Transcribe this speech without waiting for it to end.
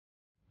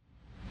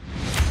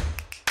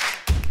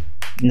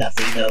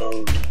Nothing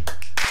owed.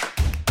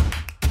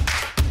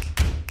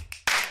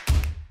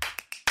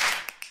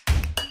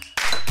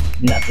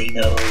 Nothing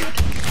owed.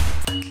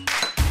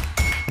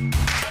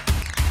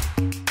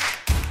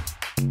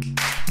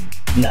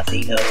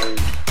 Nothing owed.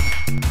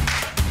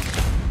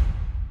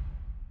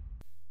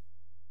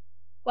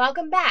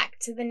 Welcome back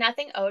to the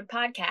Nothing Owed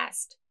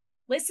podcast.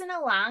 Listen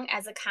along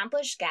as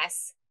accomplished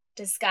guests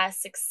discuss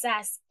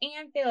success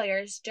and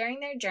failures during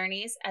their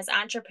journeys as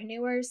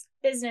entrepreneurs,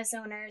 business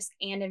owners,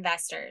 and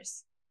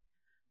investors.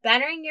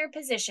 Bettering your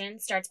position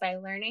starts by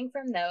learning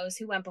from those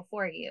who went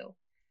before you.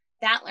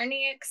 That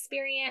learning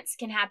experience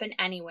can happen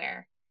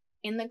anywhere,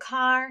 in the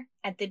car,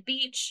 at the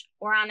beach,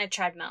 or on a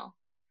treadmill.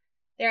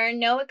 There are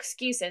no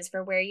excuses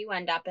for where you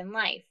end up in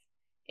life.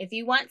 If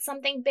you want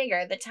something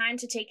bigger, the time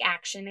to take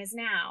action is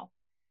now.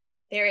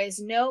 There is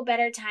no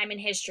better time in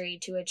history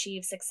to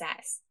achieve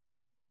success.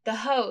 The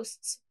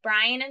hosts,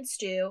 Brian and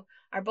Stu,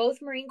 are both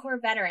Marine Corps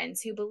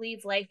veterans who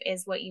believe life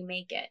is what you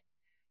make it.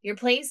 Your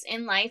place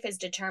in life is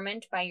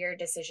determined by your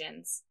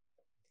decisions.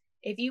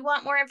 If you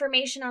want more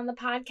information on the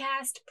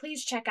podcast,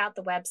 please check out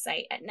the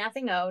website at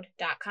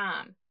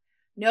nothingowed.com.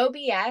 No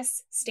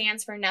BS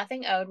stands for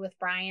Nothing Owed with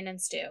Brian and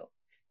Stu.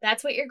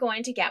 That's what you're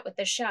going to get with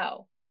the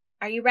show.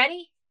 Are you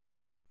ready?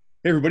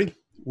 Hey, everybody.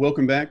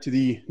 Welcome back to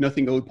the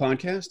Nothing Owed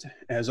podcast.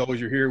 As always,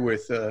 you're here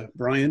with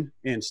Brian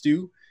and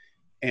Stu.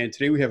 And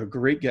today we have a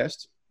great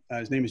guest.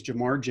 His name is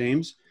Jamar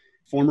James,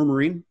 former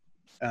Marine.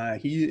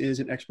 He is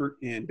an expert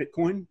in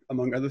Bitcoin,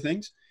 among other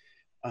things.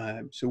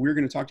 So we're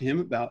going to talk to him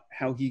about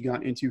how he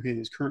got into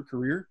his current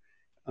career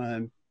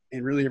and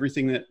really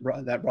everything that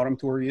brought him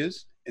to where he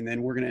is. And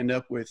then we're going to end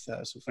up with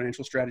some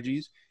financial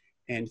strategies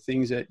and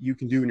things that you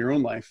can do in your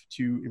own life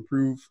to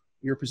improve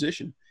your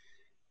position.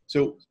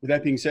 So with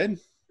that being said,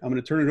 I'm going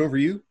to turn it over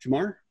to you.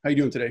 Jamar, how you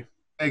doing today?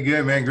 Hey,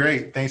 good, man.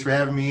 Great. Thanks for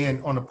having me in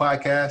on the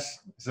podcast.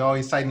 It's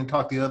always exciting to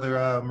talk to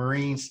other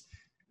Marines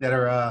that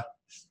are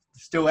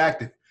still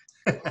active.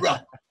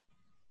 Hoorah.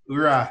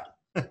 Hoorah.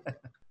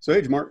 So,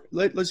 hey, Jamar,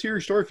 let's hear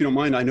your story if you don't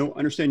mind. I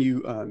understand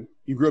you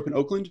grew up in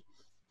Oakland.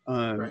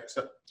 Right.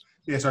 So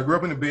I grew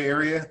up in the Bay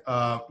Area.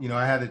 I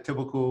had a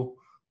typical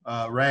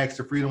rags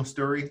to freedom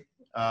story.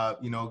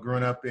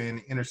 Growing up in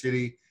inner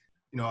city,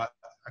 I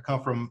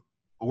come from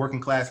a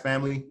working class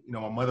family.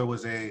 My mother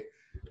was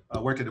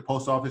worked at the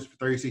post office for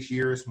 36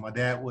 years. My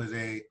dad was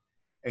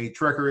a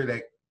trucker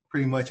that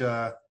pretty much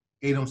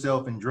ate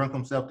himself and drunk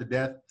himself to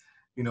death,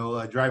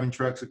 driving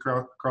trucks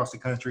across the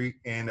country.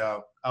 And I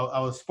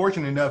was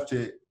fortunate enough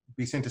to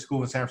be sent to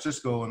school in San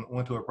Francisco and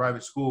went to a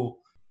private school,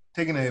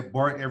 taking a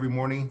BART every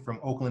morning from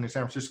Oakland to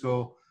San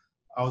Francisco.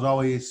 I was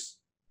always,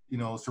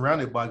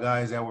 surrounded by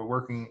guys that were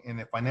working in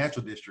the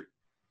financial district,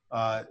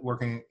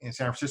 working in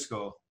San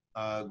Francisco,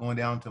 going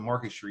down to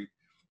Market Street.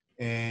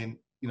 And,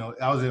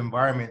 that was an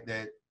environment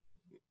that,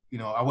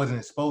 I wasn't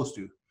exposed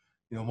to.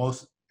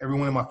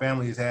 Everyone in my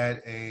family has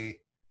had a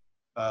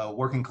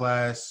working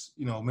class,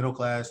 middle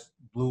class,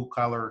 blue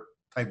collar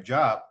type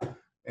job.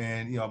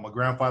 And, my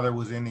grandfather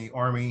was in the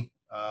Army.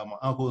 My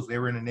uncles, they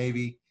were in the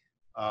Navy.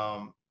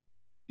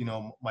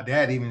 My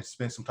dad even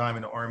spent some time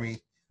in the Army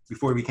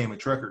before he became a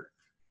trucker.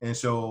 And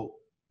so,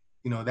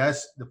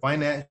 that's the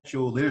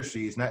financial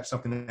literacy is not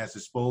something that's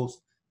exposed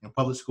in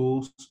public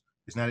schools.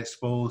 It's not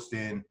exposed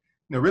in,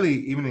 really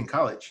even in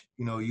college.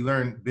 You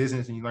learn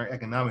business and you learn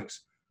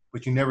economics,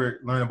 but you never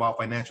learn about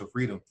financial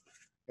freedom.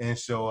 And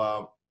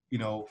so,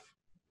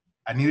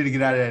 I needed to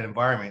get out of that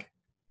environment.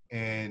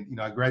 And,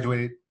 I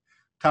graduated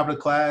top of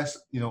the class,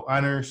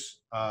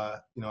 honors, I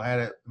had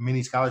a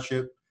mini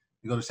scholarship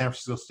to go to San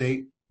Francisco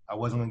State. I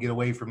wasn't going to get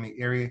away from the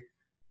area.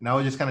 And I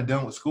was just kind of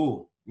done with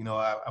school.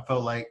 I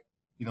felt like,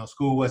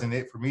 school wasn't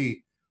it for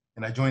me.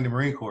 And I joined the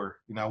Marine Corps.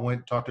 I went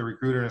and talked to a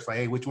recruiter and it's like,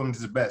 hey, which one is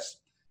the best?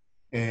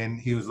 And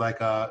he was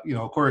like,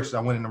 of course,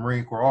 I went in the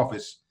Marine Corps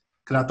office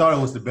because I thought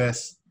it was the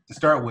best to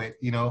start with,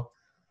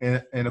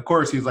 And of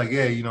course, he was like,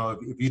 yeah,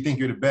 if you think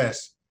you're the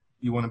best,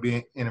 you want to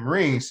be in the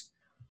Marines.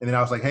 And then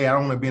I was like, hey, I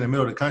don't want to be in the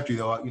middle of the country,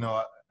 though.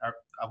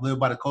 I've lived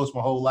by the coast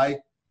my whole life.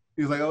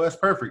 He was like, oh, that's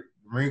perfect.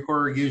 The Marine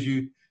Corps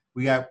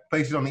we got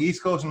places on the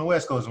East Coast and the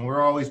West Coast, and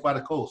we're always by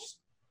the coast.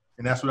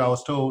 And that's what I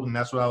was told, and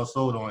that's what I was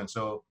sold on.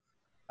 So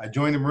I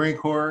joined the Marine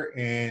Corps,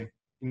 and,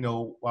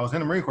 while I was in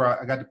the Marine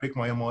Corps, I got to pick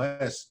my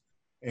MOS.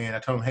 And I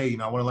told him, hey,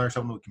 I want to learn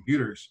something with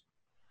computers.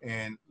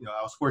 And,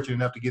 I was fortunate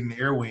enough to get in the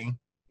Air Wing,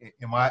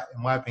 in my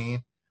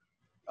opinion.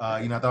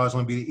 I thought it was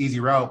going to be the easy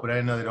route, but I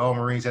didn't know that all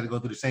Marines had to go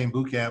through the same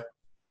boot camp.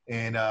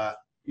 And,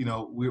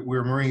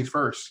 we're Marines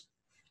first.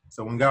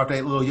 So when we got off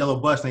that little yellow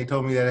bus and they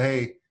told me that,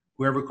 hey,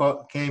 whoever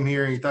came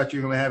here and you thought you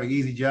were going to have an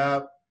easy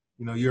job,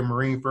 you're a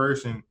Marine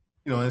first. And,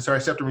 and start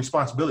accepting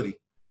responsibility.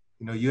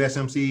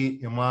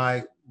 USMC in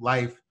my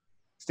life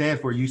stand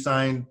for you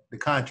signed the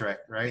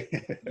contract, right?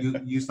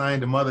 you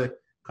signed the mother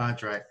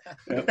contract.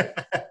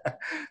 Yep.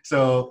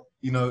 So,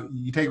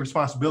 you take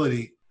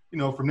responsibility,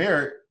 from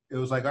there, it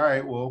was like, all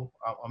right, well,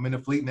 I'm in the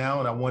fleet now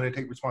and I want to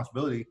take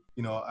responsibility.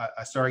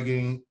 I started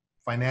getting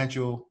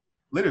financial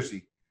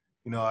literacy.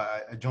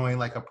 I joined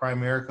like a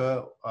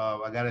Primerica.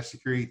 I got a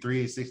Security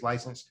 386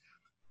 license.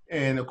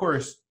 And of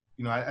course,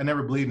 I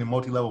never believed in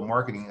multi-level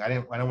marketing. I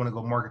didn't want to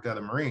go market to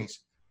other Marines.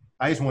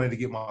 I just wanted to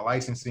get my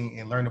licensing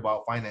and learn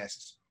about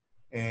finances.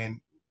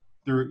 And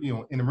through,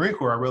 in the Marine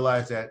Corps, I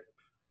realized that,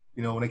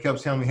 when they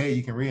kept telling me, hey,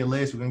 you can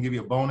re-enlist, we're going to give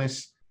you a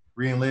bonus,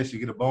 re-enlist, you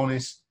get a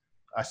bonus.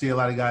 I see a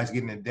lot of guys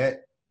getting in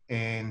debt.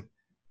 And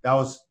that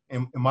was,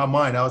 in my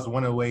mind, that was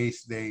one of the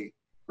ways they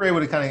were able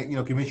to kind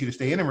of, convince you to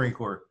stay in the Marine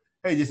Corps.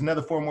 Hey, just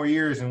another 4 more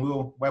years and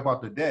we'll wipe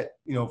out the debt.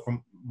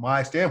 From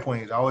my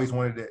standpoint, I always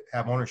wanted to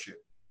have ownership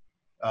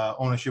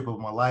of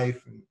my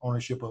life and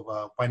ownership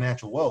of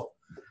financial wealth.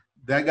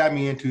 That got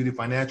me into the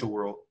financial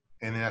world.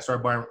 And then I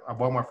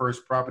bought my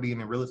first property in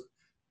real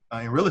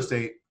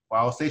estate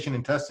while I was stationed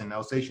in Tustin. I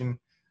was stationed,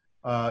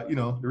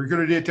 the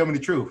recruiter did tell me the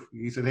truth.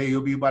 He said, hey,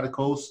 you'll be by the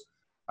coast.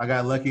 I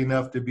got lucky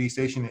enough to be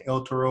stationed in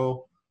El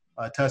Toro,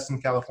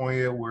 Tustin,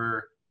 California,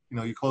 where,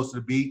 you're close to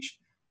the beach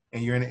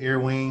and you're in the air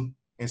wing.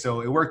 And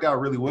so it worked out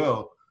really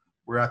well,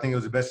 where I think it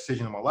was the best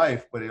decision of my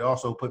life, but it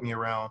also put me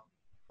around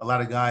a lot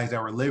of guys that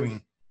were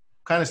living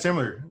kind of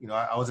similar.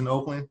 I was in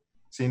Oakland,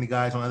 seeing the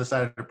guys on the other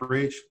side of the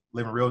bridge,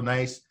 living real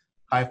nice,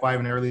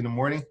 high-fiving early in the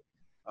morning,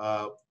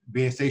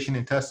 being stationed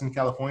in Tustin,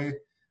 California,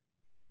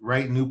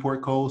 right in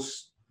Newport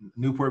Coast,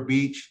 Newport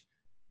Beach,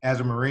 as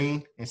a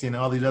Marine, and seeing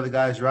all these other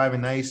guys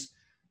driving nice,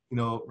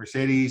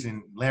 Mercedes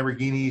and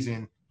Lamborghinis,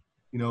 and,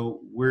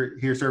 we're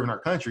here serving our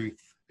country.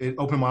 It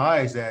opened my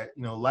eyes that,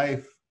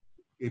 life,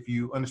 if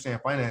you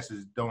understand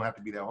finances, don't have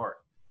to be that hard.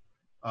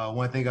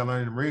 One thing I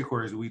learned in the Marine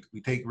Corps is we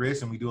take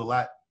risks and we do a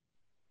lot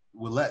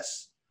with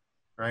less,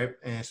 right?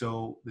 And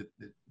so the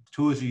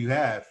tools you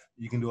have,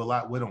 you can do a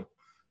lot with them.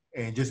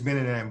 And just being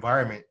in that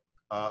environment,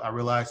 I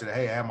realized that,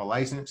 hey, I have my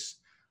license.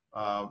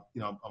 I'm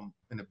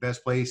in the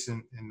best place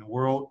in the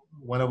world.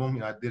 One of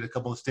them, I did a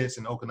couple of stints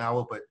in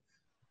Okinawa, but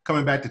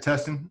coming back to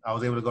Tustin, I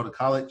was able to go to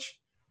college.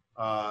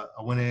 I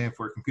went in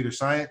for computer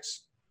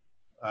science.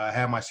 I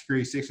had my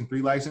Security 6 and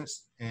 3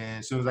 license. And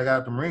as soon as I got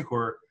out the Marine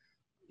Corps,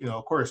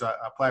 of course, I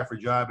applied for a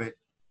job at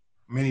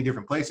many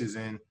different places.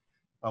 And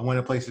one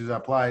of the places I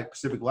applied,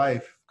 Pacific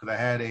Life, because I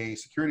had a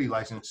security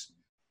license,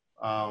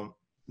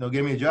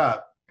 gave me a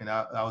job. And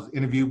I was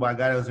interviewed by a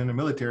guy that was in the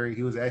military.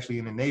 He was actually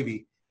in the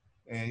Navy.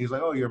 And he was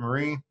like, oh, you're a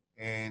Marine?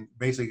 And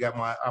basically got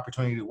my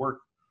opportunity to work.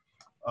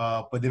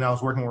 But then I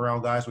was working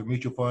around guys with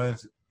mutual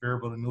funds,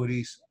 variable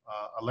annuities.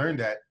 I learned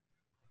that.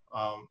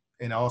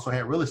 And I also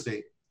had real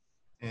estate.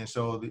 And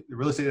so the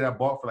real estate that I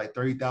bought for like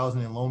 $30,000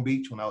 in Long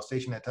Beach when I was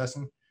stationed at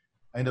Tustin,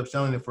 I ended up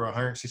selling it for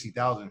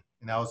 $160,000.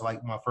 And that was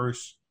like my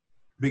first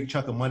big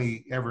chunk of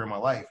money ever in my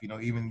life.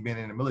 Even being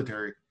in the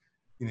military,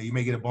 you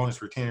may get a bonus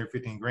for 10 or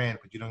 15 grand,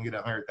 but you don't get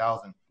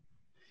 100,000.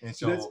 And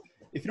so,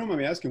 if you don't mind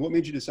me asking, what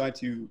made you decide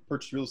to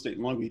purchase real estate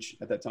in Long Beach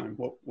at that time?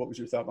 What was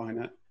your thought behind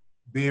that?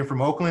 Being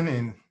from Oakland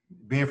and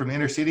being from the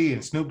inner city,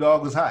 and Snoop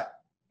Dogg was hot,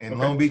 and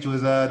okay. Long Beach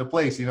was the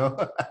place. All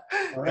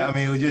right. I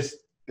mean,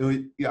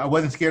 I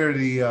wasn't scared of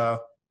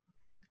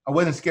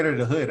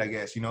the hood, I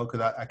guess,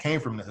 because I came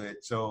from the hood.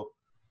 So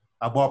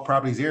I bought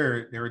properties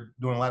there. They were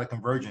doing a lot of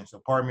convergence,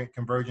 apartment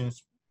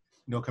convergence,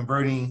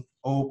 converting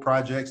old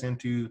projects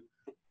into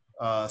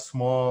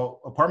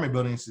small apartment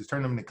buildings to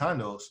turn them into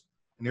condos.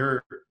 And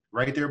they're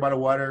right there by the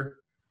water.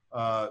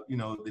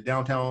 The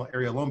downtown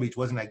area of Long Beach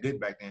wasn't that good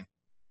back then.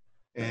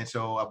 And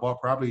so I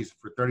bought properties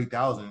for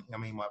 $30,000. I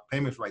mean, my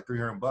payments were like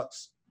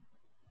 $300.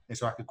 And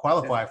so I could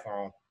qualify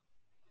for them.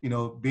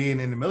 Being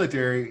in the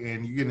military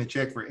and you're getting a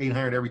check for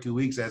 $800 every 2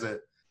 weeks as a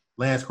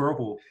Lance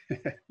Corporal,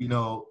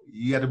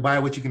 you have to buy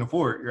what you can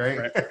afford,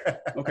 right?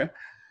 Okay.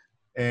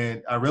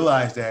 And I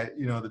realized that,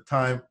 the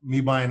time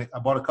I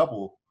bought a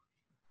couple,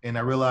 and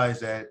I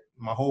realized that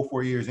my whole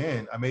 4 years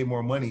in, I made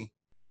more money,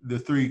 the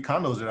 3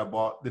 condos that I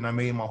bought, than I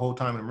made my whole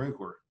time in the Marine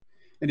Corps.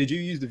 And did you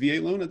use the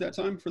VA loan at that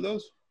time for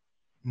those?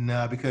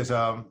 No, because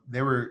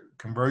there were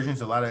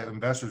conversions, a lot of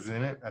investors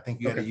in it. I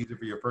think you had to use it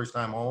for your first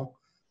time home.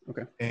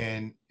 Okay.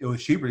 And it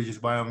was cheaper to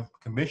just buy them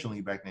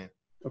conventionally back then.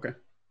 Okay.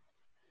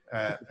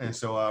 And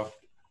so,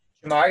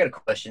 Jamar, I got a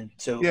question.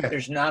 So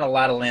There's not a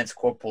lot of Lance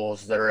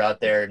Corporals that are out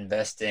there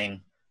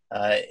investing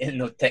in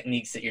the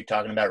techniques that you're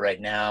talking about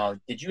right now.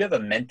 Did you have a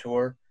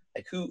mentor?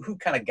 Like who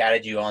kind of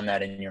guided you on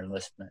that in your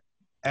enlistment?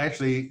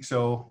 Actually,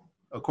 so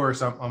of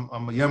course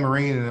I'm a young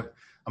Marine and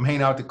I'm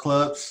hanging out at the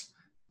clubs,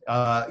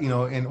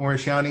 in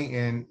Orange County,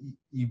 and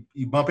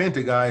you bump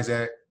into guys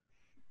that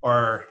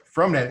are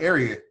from that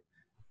area.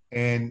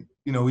 And,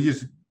 we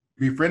just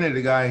befriended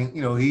a guy,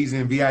 he's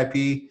in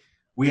VIP.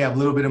 We have a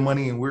little bit of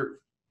money and we're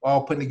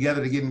all putting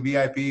together to get in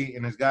VIP.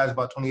 And this guy's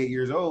about 28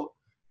 years old,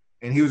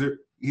 and he was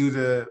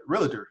a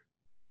realtor,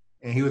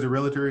 and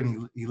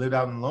he lived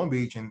out in Long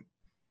Beach. And,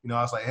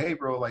 I was like, hey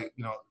bro, like,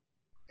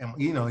 and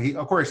he,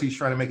 of course he's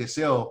trying to make a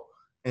sale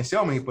and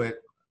sell me, but,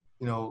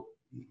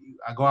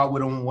 I go out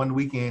with him one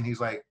weekend.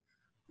 He's like,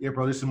 yeah,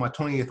 bro, this is my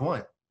 20th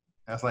one.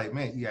 I was like,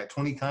 man, you got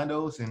 20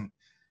 condos. And,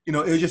 it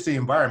was just the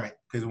environment,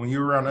 because when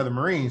you're around other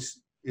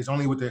Marines, it's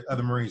only what the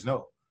other Marines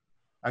know.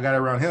 I got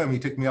around him. He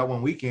took me out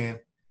one weekend.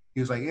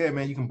 He was like, yeah,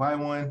 man, you can buy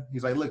one.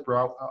 He's like, look,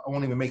 bro, I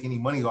won't even make any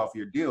money off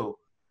your deal.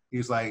 He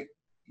was like,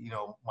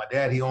 my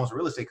dad, he owns a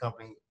real estate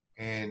company.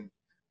 And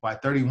by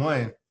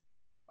 31,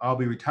 I'll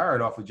be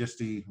retired off of just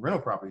the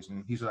rental properties.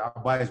 And he said,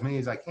 I'll buy as many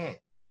as I can.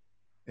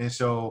 And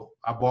so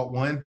I bought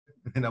one,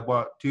 and then I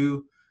bought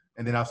two,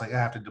 and then I was like, I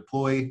have to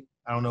deploy.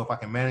 I don't know if I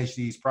can manage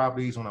these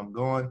properties when I'm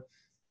gone.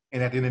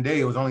 And at the end of the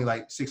day, it was only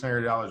like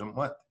 $600 a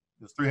month.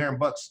 It was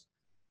 $300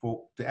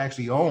 to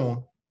actually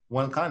own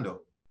one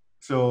condo.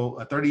 So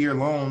a 30-year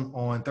loan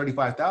on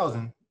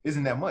 $35,000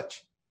 isn't that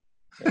much.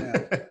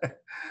 Yeah.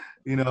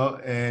 You know,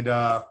 and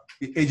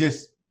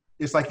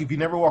it's like if you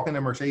never walk in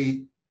a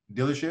Mercedes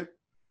dealership,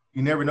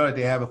 you never know that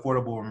they have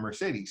affordable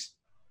Mercedes.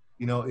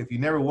 You know, if you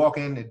never walk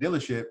in a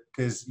dealership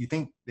because you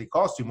think they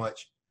cost too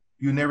much,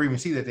 you never even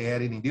see that they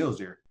had any deals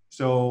there.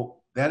 So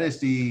that is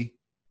the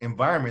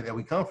environment that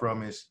we come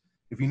from. Is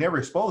if you're never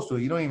exposed to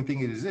it, you don't even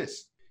think it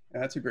exists.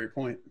 That's a great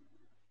point.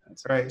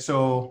 That's right.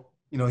 So,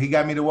 you know, he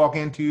got me to walk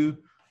into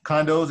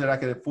condos that I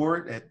could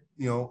afford at,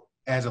 you know,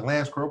 as a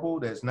Lance Corporal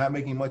that's not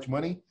making much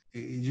money.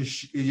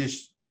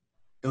 It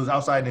was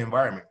outside the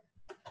environment,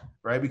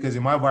 right? Because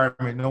in my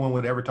environment, no one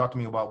would ever talk to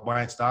me about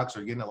buying stocks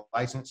or getting a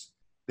license.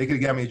 They could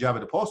have got me a job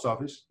at the post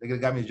office. They could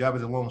have got me a job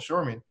as a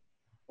longshoreman,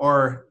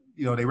 or,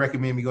 you know, they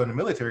recommend me go in the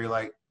military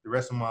like the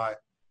rest of my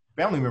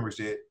family members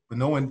did. But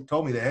no one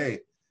told me that, hey,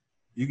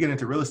 you get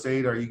into real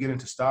estate or you get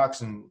into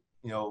stocks and,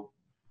 you know,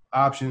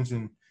 options,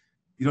 and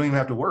you don't even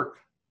have to work.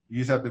 You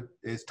just have to,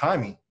 it's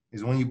timing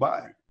is when you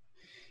buy.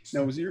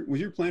 Now, was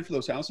your plan for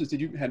those houses? Did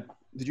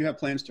you have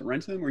plans to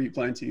rent them, or you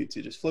planned to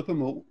just flip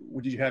them?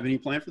 Did you have any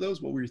plan for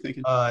those? What were you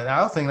thinking?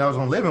 I was thinking I was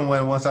going to live in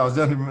one once I was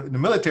done in the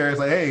military. It's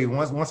like, hey,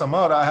 once I'm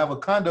out, I have a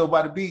condo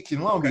by the beach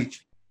in Long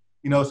Beach.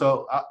 You know,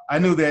 so I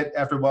knew that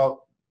after about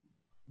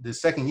the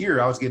second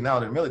year, I was getting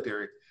out of the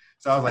military.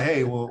 So I was like,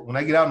 hey, well, when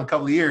I get out in a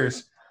couple of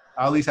years,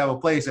 I'll at least have a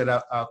place that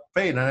I'll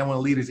pay, and I didn't want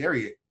to leave this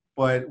area.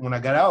 But when I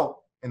got out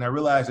and I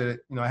realized that,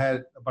 you know, I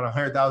had about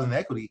 100,000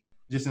 equity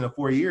just in the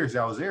 4 years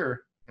that I was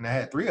there, and I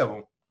had 3 of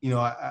them, you know,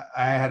 I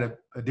had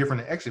a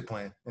different exit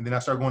plan. And then I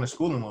started going to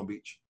school in Long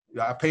Beach.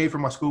 I paid for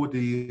my school with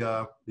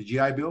the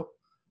GI Bill.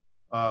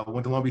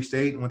 Went to Long Beach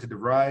State, went to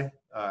DeVry.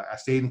 I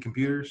stayed in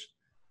computers,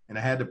 and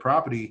I had the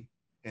property,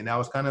 and I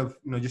was kind of,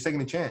 you know, just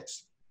taking a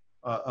chance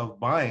of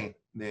buying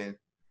then.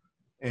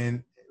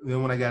 And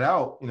then when I got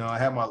out, you know, I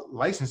had my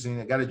licensing.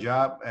 I got a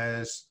job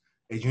as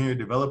a junior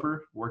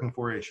developer working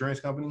for an insurance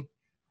company.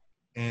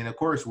 And of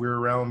course, we were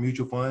around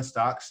mutual funds,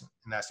 stocks,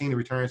 and I seen the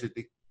returns that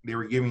they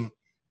were giving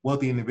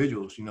wealthy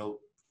individuals, you know,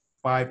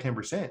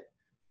 5-10%.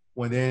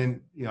 When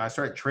then, you know, I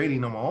started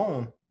trading on my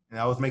own, and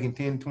I was making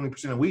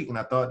 10-20% a week. And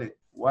I thought that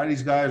why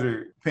these guys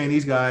are paying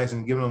these guys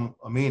and giving them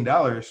 $1 million,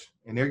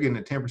 and they're getting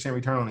a 10%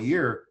 return on a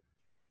year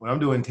when I'm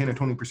doing 10 or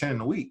 20%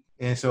 in a week.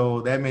 And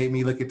so that made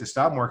me look at the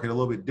stock market a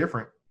little bit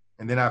different.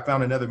 And then I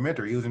found another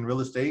mentor. He was in real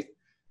estate,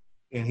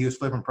 and he was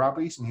flipping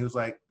properties. And he was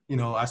like, you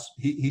know,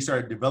 he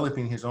started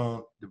developing his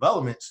own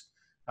developments.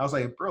 I was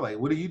like, bro, like,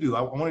 what do you do?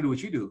 I want to do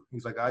what you do.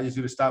 He's like, I just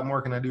do the stock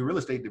market and I do real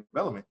estate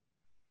development.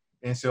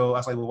 And so I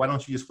was like, well, why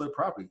don't you just flip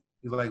property?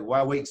 He's like,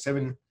 why wait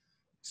seven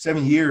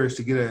years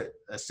to get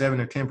a 7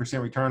 or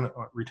 10%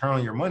 return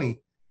on your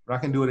money? But I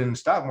can do it in the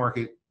stock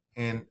market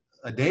in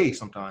a day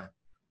sometime,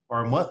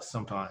 or a month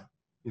sometime,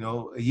 you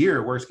know, a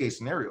year, worst case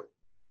scenario.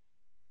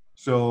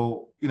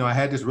 So, you know, I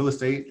had this real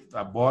estate.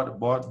 I bought.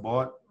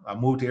 I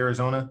moved to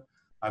Arizona.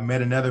 I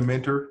met another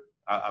mentor.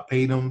 I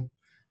paid him.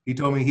 He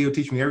told me he'll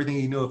teach me everything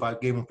he knew if I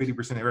gave him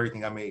 50% of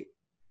everything I made.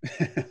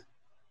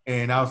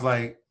 And I was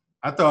like,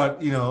 I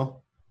thought, you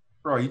know,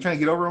 bro, are you trying to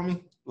get over on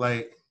me?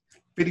 Like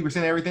 50%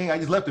 of everything? I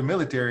just left the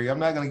military. I'm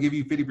not going to give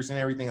you 50% of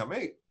everything I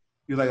made.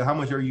 He was like, how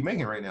much are you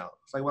making right now?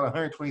 It's like, well,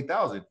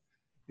 120,000.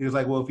 He was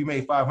like, well, if you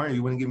made 500,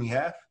 you wouldn't give me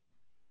half.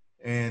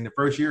 And the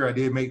first year I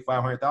did make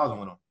 500,000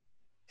 with him.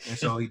 And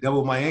so he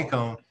doubled my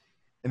income.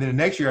 And then the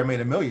next year I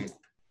made $1 million,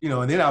 you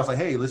know, and then I was like,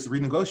 hey, let's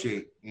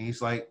renegotiate. And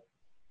he's like,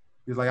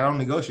 I don't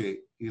negotiate.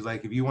 He's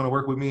like, if you want to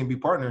work with me and be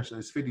partners,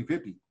 it's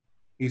 50-50.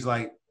 He's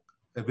like,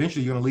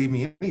 eventually you're going to leave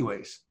me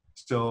anyways.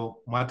 So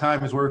my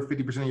time is worth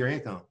 50% of your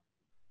income.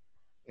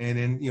 And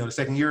then, you know, the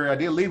second year I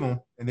did leave him,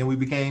 and then we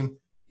became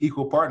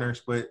equal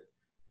partners, but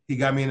he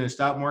got me into the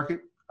stock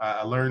market.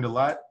 I learned a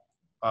lot.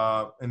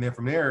 And then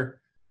from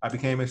there, I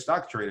became a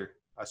stock trader.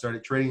 I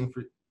started trading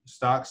for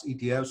stocks,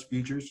 ETFs,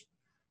 futures.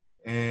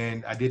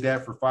 And I did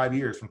that for 5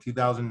 years, from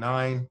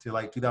 2009 to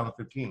like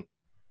 2015.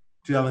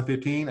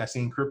 2015, I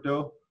seen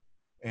crypto,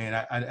 and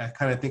I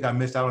kind of think I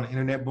missed out on the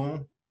internet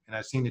boom. And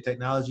I seen the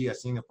technology, I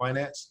seen the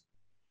finance,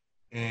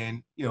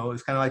 and you know,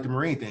 it's kind of like the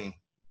Marine thing: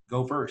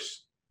 go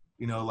first.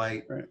 You know,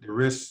 like the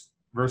risk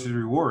versus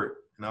reward.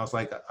 And I was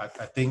like, I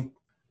think,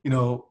 you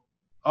know,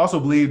 also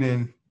believed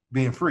in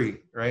being free,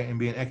 right, and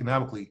being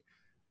economically.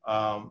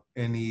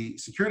 In the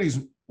securities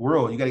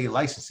world, you got to get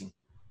licensing,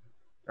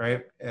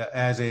 right?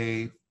 As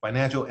a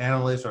financial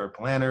analyst or a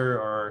planner,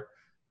 or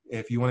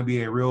if you want to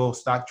be a real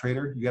stock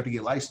trader, you have to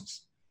get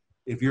licensed.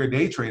 If you're a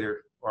day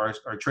trader or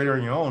a trader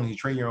on your own, and you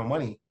trade your own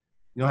money,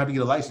 you don't have to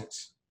get a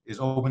license. It's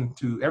open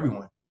to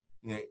everyone.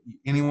 You know,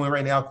 anyone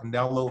right now can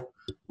download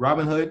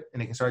Robinhood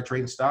and they can start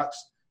trading stocks.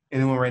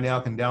 Anyone right now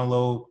can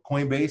download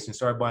Coinbase and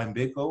start buying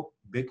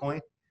Bitcoin.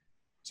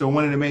 So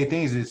one of the main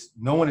things is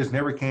no one has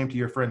never came to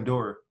your front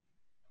door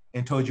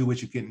and told you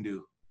what you couldn't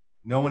do.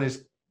 No one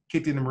has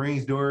kicked in the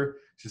Marines' door,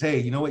 says, hey,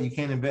 you know what? You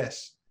can't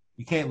invest.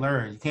 You can't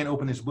learn. You can't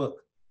open this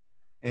book.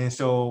 And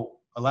so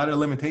a lot of the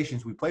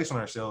limitations we place on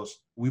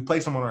ourselves, we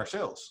place them on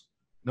ourselves.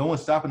 No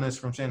one's stopping us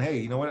from saying, hey,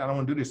 you know what? I don't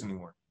want to do this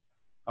anymore.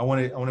 I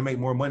want to make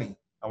more money.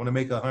 I want to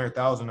make $100,000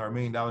 or $1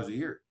 million a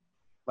year.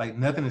 Like,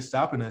 nothing is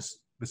stopping us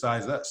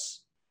besides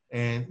us.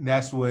 And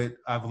that's what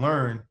I've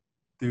learned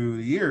through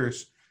the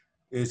years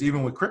is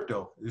even with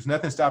crypto, there's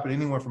nothing stopping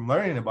anyone from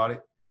learning about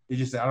it. It's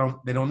just that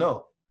they don't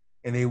know.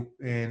 And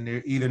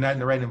they're either not in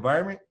the right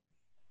environment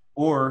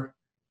or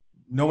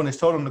no one has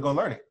told them to go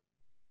learn it.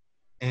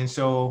 And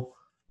so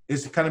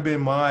it's kind of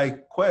been my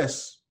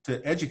quest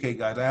to educate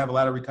guys. I have a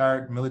lot of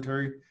retired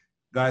military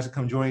guys that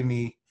come join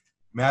the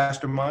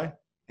mastermind.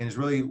 And it's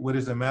really, what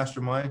is a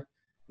mastermind?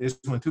 It's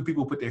when two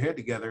people put their head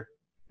together,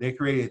 they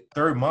create a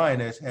third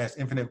mind that has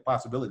infinite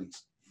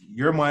possibilities.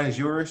 Your mind is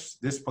yours.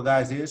 This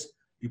guy's is.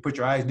 You put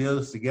your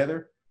ideas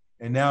together,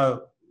 and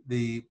now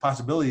the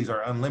possibilities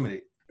are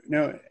unlimited.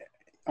 Now,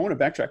 I want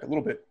to backtrack a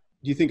little bit.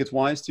 Do you think it's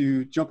wise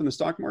to jump in the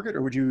stock market,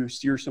 or would you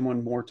steer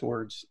someone more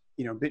towards,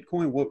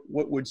 Bitcoin?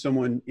 What would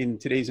someone in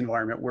today's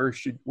environment, where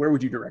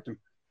would you direct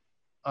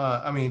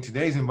them?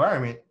 Today's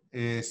environment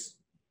is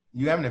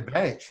you have an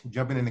advantage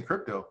jumping into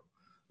crypto.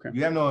 Okay.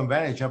 You have no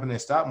advantage jumping in the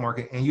stock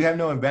market, and you have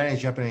no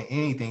advantage jumping in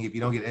anything if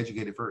you don't get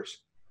educated first.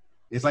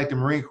 It's like the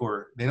Marine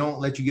Corps. They don't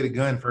let you get a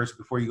gun first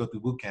before you go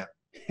through boot camp,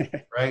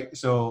 right?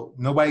 So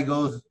nobody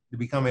goes to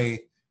become a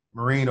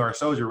Marine or a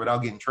soldier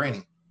without getting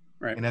training.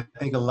 Right. And I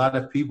think a lot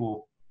of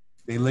people,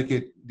 they look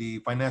at the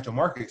financial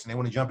markets and they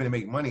want to jump in and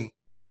make money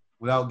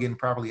without getting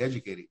properly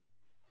educated,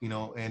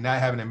 and not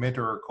having a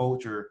mentor or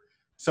coach or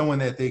someone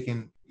that they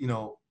can,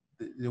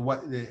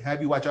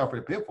 have you watch out for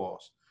the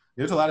pitfalls.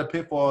 There's a lot of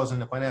pitfalls in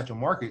the financial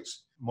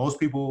markets. Most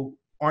people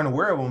aren't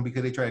aware of them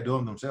because they try to do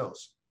them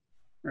themselves.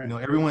 Right.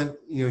 Everyone,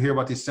 hear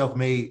about this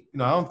self-made,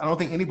 I don't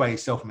think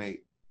anybody's self-made.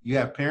 You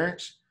have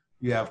parents,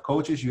 you have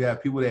coaches, you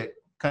have people that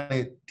kind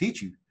of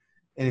teach you.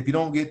 And if you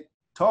don't get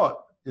taught,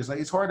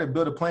 it's hard to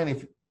build a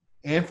plan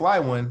and fly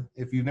one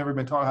if you've never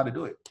been taught how to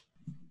do it.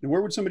 And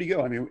where would somebody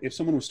go? I mean, if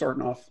someone was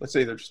starting off, let's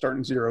say they're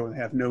starting zero and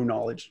have no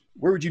knowledge,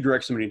 where would you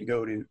direct somebody to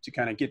go to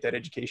kind of get that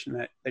education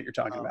that you're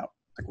talking about?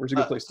 Like, where's a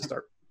good place to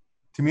start?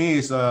 To me,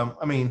 it's, I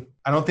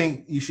don't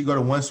think you should go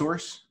to one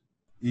source.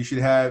 You should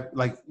have,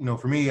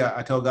 for me,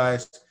 I tell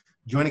guys,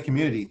 join a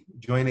community,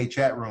 join a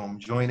chat room,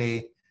 join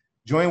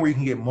where you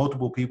can get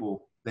multiple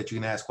people that you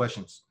can ask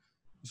questions.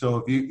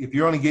 So if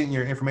you're only getting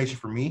your information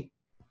from me,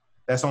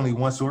 that's only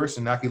one source,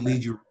 and I can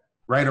lead you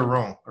right or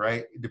wrong,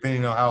 right?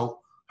 Depending on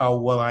how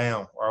well I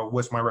am or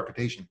what's my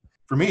reputation.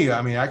 For me,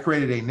 I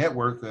created a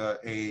network,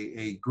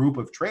 a group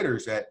of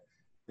traders that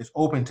is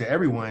open to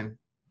everyone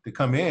to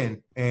come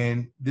in,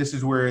 and this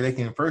is where they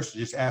can first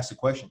just ask the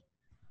question.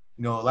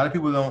 A lot of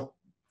people don't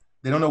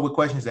know what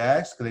questions to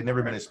ask because they've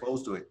never been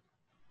exposed to it.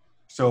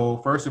 So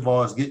first of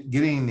all, is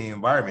getting in the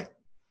environment.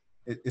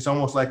 It's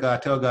almost like I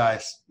tell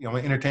guys, I'm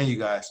going to entertain you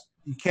guys.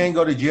 You can't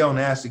go to jail and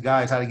ask the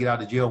guys how to get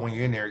out of jail when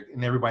you're in there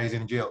and everybody's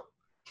in jail.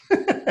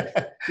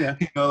 Yeah.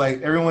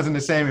 Everyone's in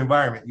the same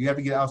environment. You have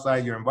to get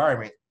outside your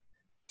environment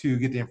to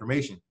get the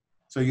information.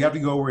 So you have to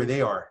go where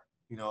they are.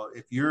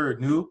 If you're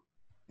new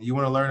and you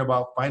want to learn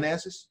about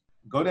finances,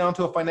 go down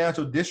to a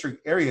financial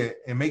district area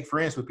and make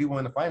friends with people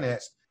in the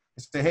finance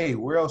and say, hey,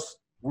 where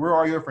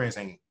are your friends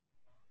hanging?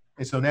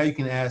 And so now you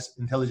can ask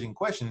intelligent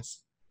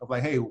questions of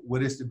like, hey,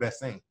 what is the best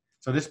thing?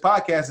 So this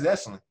podcast is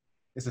excellent.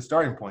 It's a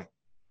starting point.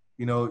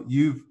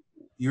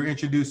 You're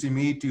introducing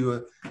me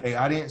to a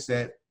audience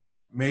that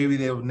maybe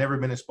they've never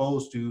been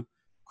exposed to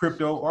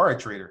crypto or a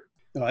trader.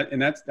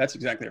 And that's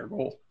exactly our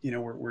goal.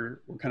 We're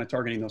kind of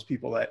targeting those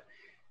people that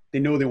they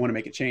know they want to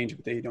make a change,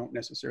 but they don't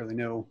necessarily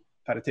know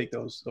how to take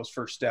those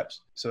first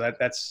steps. So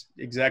that's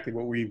exactly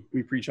what we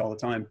preach all the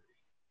time.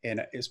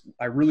 And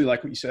I really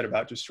like what you said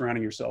about just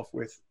surrounding yourself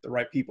with the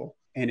right people.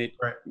 And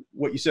right.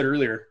 What you said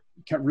earlier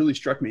really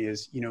struck me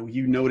is,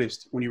 you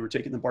noticed when you were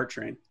taking the BART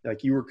train,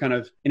 like you were kind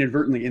of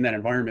inadvertently in that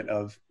environment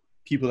of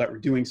people that were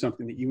doing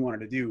something that you wanted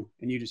to do,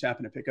 and you just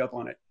happened to pick up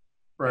on it.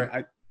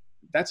 Right.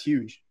 That's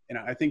huge. And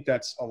I think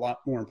that's a lot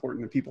more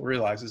important than people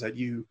realize, is that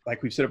you,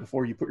 like we've said it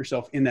before, you put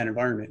yourself in that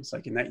environment. It's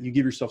like in that you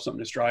give yourself something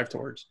to strive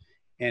towards.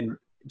 And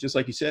just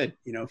like you said,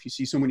 if you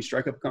see someone, you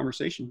strike up a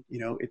conversation,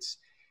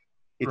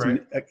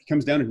 right. It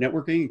comes down to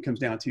networking. It comes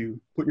down to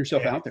putting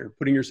yourself out there,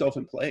 putting yourself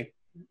in play.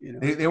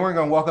 They weren't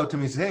going to walk up to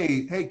me and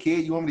say, hey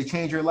kid, you want me to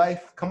change your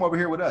life? Come over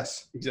here with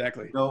us.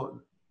 Exactly. So,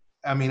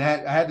 I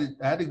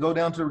had to go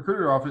down to the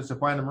recruiter office to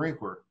find the Marine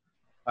Corps.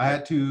 I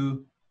had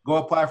to go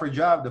apply for a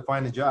job to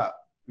find a job.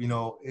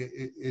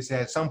 It's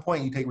at some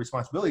point you take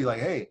responsibility.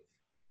 Like, hey,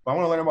 if I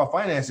want to learn about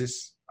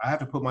finances, I have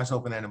to put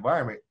myself in that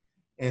environment.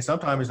 And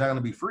sometimes it's not going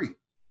to be free.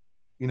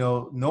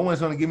 No one's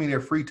going to give me their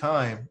free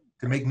time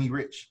to make me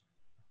rich.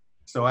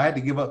 So I had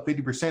to give up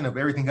 50% of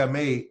everything I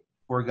made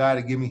for a guy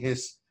to give me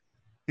his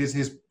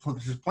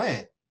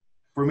plan.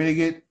 For me to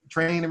get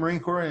trained in the Marine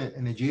Corps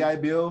and a GI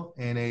Bill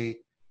and a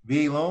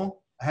VA loan,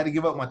 I had to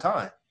give up my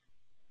time.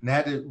 And I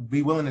had to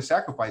be willing to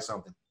sacrifice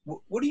something.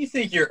 What do you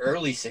think your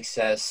early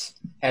success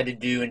had to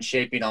do in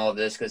shaping all of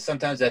this? Because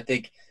sometimes I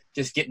think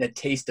just getting a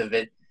taste of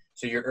it,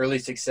 so your early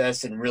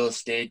success in real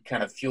estate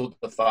kind of fueled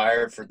the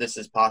fire for this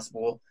is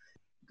possible.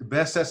 The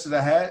best success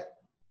I had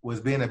was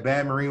being a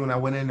bad Marine when I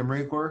went in the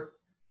Marine Corps,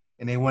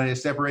 and they wanted to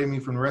separate me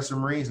from the rest of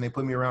the Marines, and they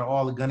put me around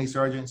all the gunny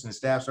sergeants and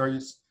staff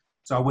sergeants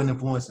so I wouldn't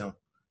influence them.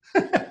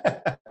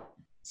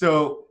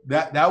 So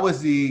that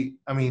was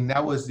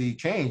the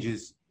change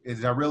is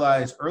I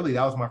realized early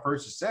that was my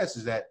first success,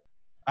 is that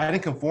I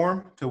didn't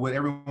conform to what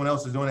everyone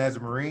else is doing as a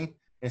Marine.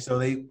 And so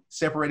they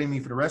separated me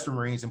from the rest of the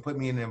Marines and put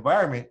me in an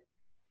environment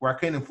where I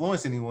couldn't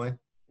influence anyone.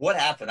 What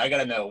happened? I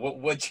gotta know.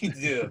 What'd you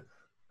do?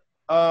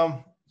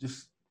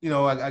 Just,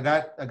 I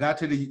got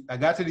to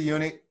the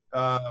unit,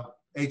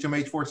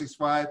 HMH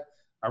 465.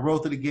 I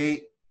rolled to the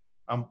gate.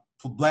 I'm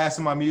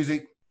blasting my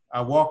music.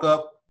 I walk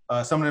up.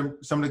 Some of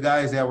the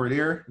guys that were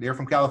there, they're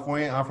from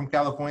California. I'm from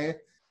California.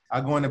 I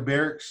go into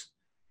barracks.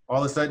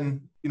 All of a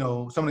sudden,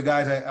 some of the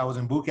guys I was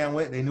in boot camp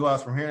with, they knew I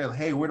was from here. They're like,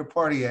 hey, where the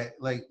party at?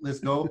 Like, let's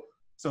go.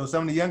 So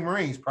some of the young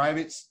Marines,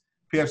 privates,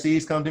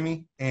 PFCs come to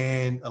me,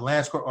 and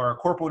a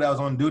corporal that was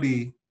on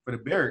duty for the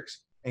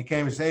barracks and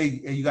came and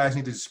say, hey, you guys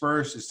need to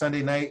disperse. It's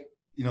Sunday night.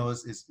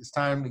 It's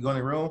time to go in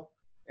the room.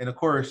 And of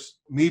course,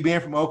 me being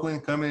from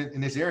Oakland, coming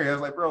in this area, I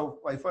was like, bro,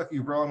 like, fuck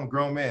you, bro. I'm a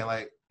grown man.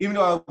 Like, even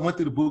though I went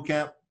through the boot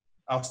camp,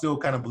 I was still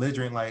kind of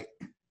belligerent. Like,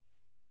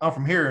 I'm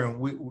from here,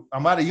 and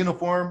I'm out of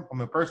uniform.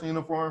 I'm in personal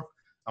uniform.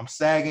 I'm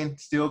sagging.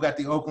 Still got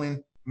the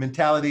Oakland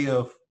mentality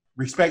of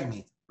respect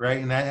me, right?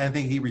 And I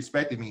think he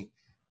respected me.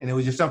 And it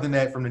was just something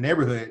that from the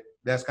neighborhood,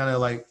 that's kind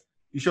of like,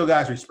 you show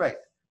guys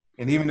respect.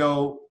 And even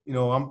though,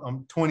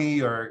 I'm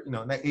 20 or,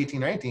 18,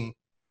 19,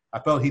 I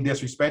felt he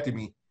disrespected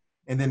me.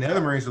 And then the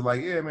other Marines were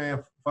like, yeah,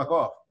 man, fuck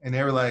off. And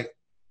they were like,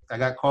 I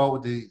got called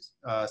with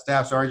the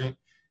staff sergeant,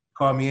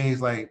 called me in.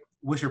 He's like,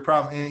 what's your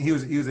problem? And he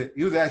was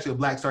actually a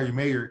black sergeant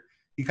major.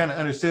 He kind of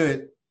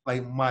understood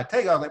like my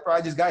take. I was like, bro,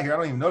 I just got here. I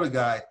don't even know the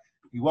guy.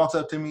 He walks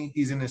up to me.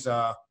 He's in this,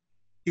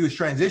 he was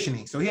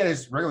transitioning. So he had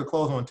his regular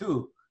clothes on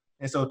too.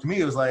 And so to me,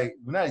 it was like,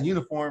 we're not in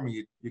uniform.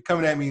 You're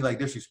coming at me like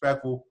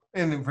disrespectful.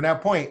 And then from that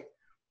point,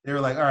 they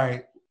were like, all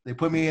right. They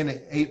put me in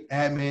the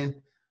admin.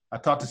 I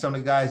talked to some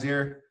of the guys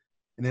there.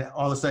 And then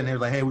all of a sudden they were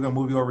like, hey, we're going to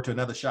move you over to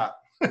another shop.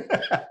 And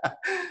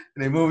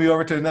they moved me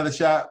over to another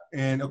shop.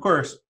 And of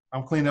course,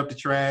 I'm cleaning up the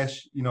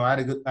trash. I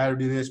had to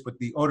do this. But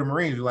the older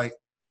Marines were like,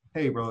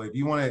 hey, bro, if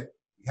you want to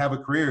have a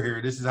career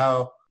here, this is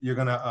how you're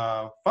going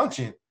to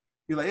function.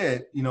 He's like, yeah,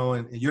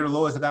 and you're the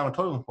lowest down on the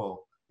totem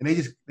pole.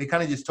 And they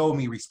kind of just told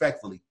me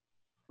respectfully,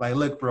 like,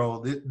 look,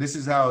 bro, this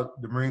is how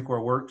the Marine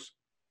Corps works.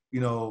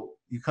 You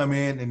come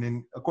in, and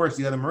then, of course,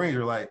 the other Marines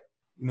are like,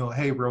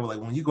 hey, bro, like,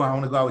 when you go, I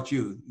want to go out with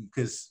you.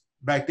 Because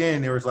back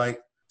then, there was, like,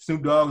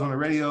 Snoop Dogg's on the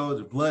radio,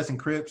 the Bloods and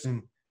Crips,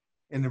 and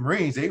the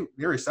Marines,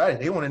 they're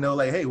excited. They want to know,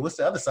 like, hey, what's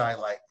the other side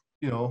like?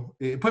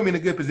 It put me in a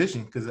good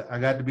position because I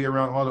got to be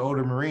around all the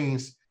older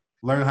Marines,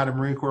 learn how the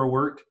Marine Corps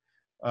worked,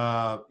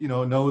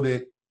 know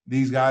that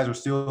these guys were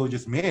still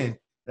just men.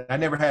 I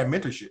never had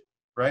mentorship,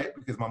 right?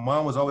 Because my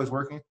mom was always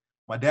working.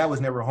 My dad was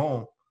never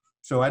home.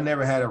 So I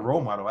never had a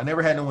role model. I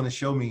never had no one to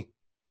show me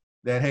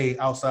that, hey,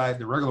 outside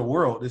the regular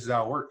world, this is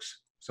how it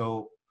works.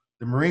 So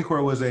the Marine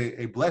Corps was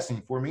a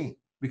blessing for me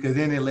because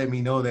then it let me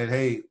know that,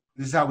 hey,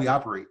 this is how we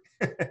operate.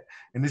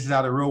 And this is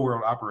how the real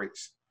world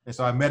operates. And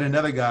so I met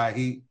another guy.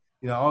 He,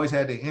 always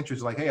had the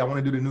interest like, hey, I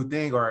want to do the new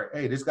thing, or,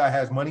 hey, this guy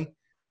has money.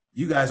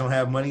 You guys don't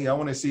have money. I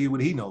want to see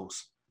what he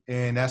knows.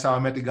 And that's how I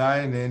met the guy.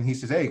 And then he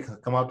says, hey,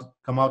 come out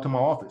to my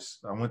office.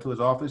 I went to his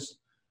office.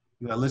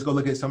 Let's go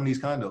look at some of these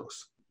condos.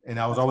 And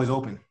I was always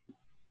open.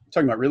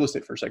 Talking about real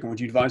estate for a second, would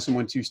you advise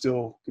someone to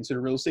still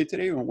consider real estate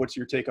today? Or what's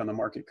your take on the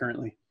market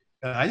currently?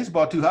 I just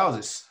bought 2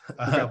 houses.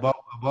 Okay. I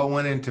bought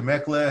one in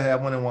Temecula. I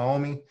have one in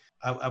Wyoming.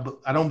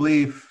 I don't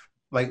believe,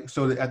 like,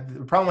 so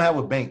the problem I have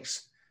with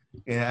banks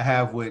and I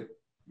have with,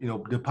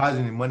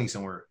 depositing money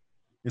somewhere.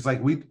 It's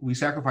like we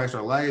sacrifice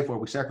our life or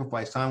we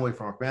sacrifice time away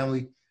from our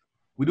family.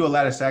 We do a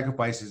lot of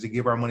sacrifices to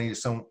give our money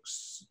to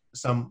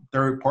some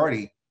third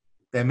party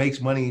that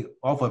makes money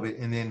off of it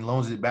and then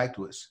loans it back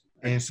to us.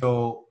 And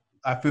so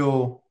I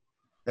feel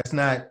that's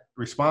not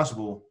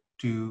responsible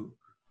to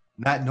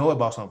not know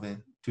about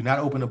something, to not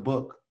open a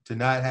book, to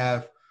not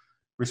have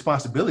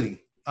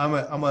responsibility. I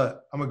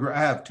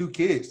have 2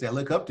 kids that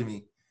look up to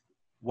me.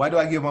 Why do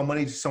I give my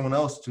money to someone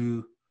else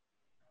to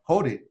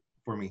hold it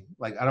for me?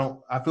 Like,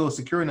 I feel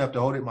secure enough to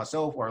hold it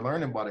myself or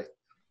learn about it.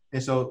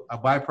 And so I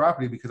buy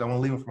property because I want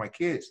to leave it for my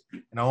kids,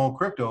 and I own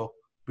crypto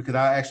because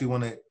I actually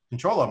want to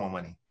control all my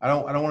money. I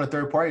don't want a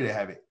third party to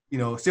have it.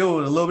 Still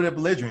with a little bit of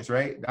belligerence,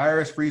 right? The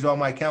IRS frees all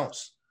my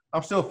accounts.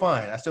 I'm still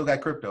fine. I still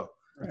got crypto.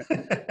 Right.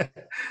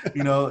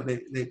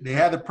 They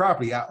have the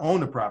property. I own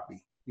the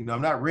property.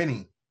 I'm not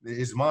renting.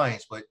 It's mine.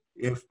 But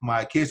if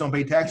my kids don't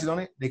pay taxes on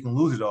it, they can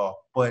lose it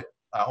all. But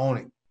I own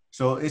it.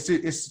 So it's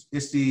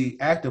the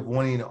act of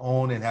wanting to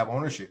own and have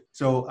ownership.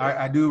 So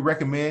I do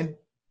recommend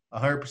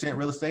 100%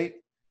 real estate.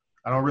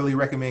 I don't really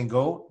recommend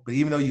gold, but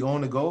even though you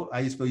own the gold,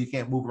 I just feel you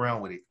can't move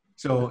around with it.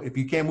 So if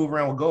you can't move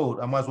around with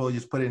gold, I might as well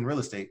just put it in real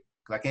estate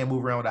because I can't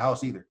move around with a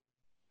house either.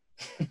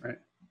 Right.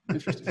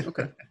 Interesting.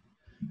 Okay.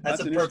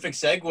 That's a perfect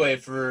segue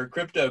for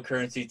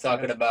cryptocurrency,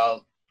 talking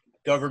about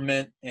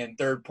government and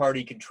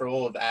third-party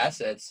control of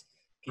assets.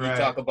 Can you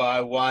talk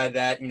about why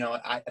that,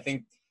 I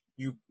think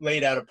you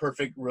laid out a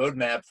perfect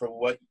roadmap for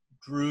what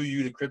drew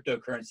you to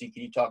cryptocurrency.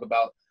 Can you talk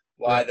about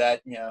why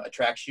that,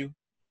 attracts you?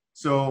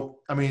 So,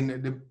 I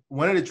mean,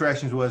 one of the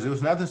attractions was, it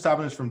was nothing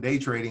stopping us from day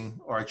trading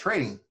or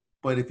trading.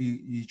 But if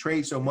you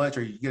trade so much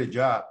or you get a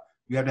job,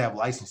 you have to have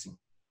licensing.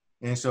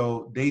 And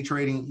so day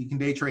trading, you can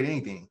day trade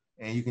anything,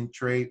 and you can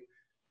trade.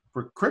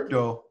 For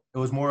crypto, it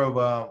was more of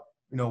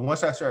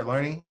once I started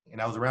learning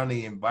and I was around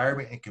the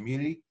environment and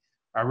community,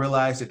 I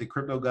realized that the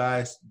crypto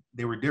guys,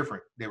 they were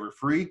different. They were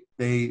free.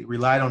 They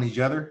relied on each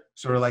other,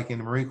 sort of like in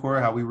the Marine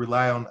Corps, how we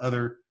rely on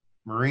other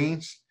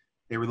Marines.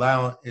 They rely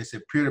on, it's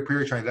a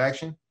peer-to-peer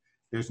transaction.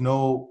 There's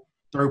no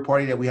third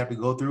party that we have to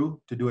go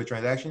through to do a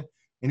transaction.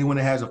 Anyone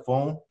that has a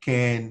phone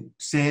can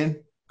send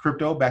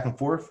crypto back and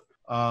forth.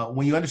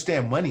 When you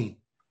understand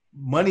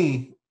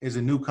money is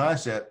a new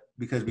concept,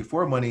 because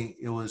before money,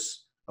 it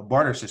was a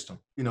barter system.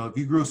 If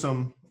you grew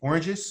some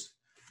oranges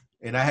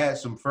and I had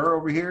some fur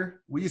over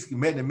here, we just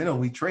met in the middle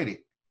and we traded.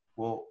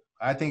 Well,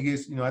 I think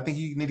I think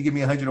you need to give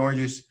me 100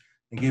 oranges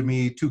and give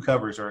me 2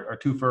 covers or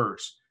 2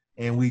 furs,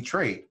 and we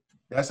trade.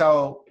 That's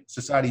how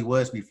society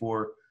was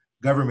before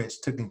governments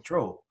took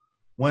control.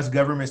 Once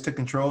governments took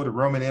control, the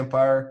Roman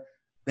Empire,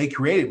 they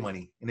created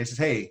money, and they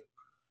said, hey,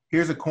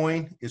 here's a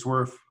coin, it's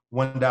worth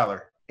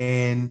 $1,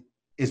 and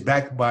it's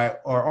backed by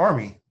our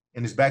army,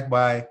 and it's backed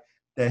by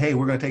that, hey,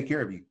 we're going to take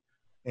care of you.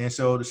 And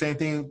so the same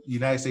thing, the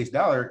United States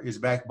dollar is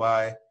backed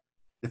by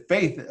the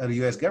faith of the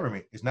U.S.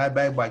 government. It's not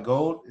backed by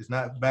gold. It's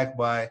backed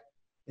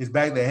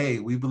that, hey,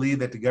 we believe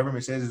that the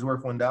government says it's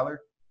worth $1, and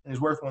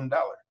it's worth $1.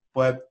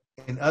 But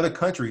in other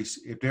countries,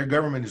 if their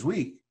government is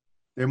weak,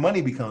 their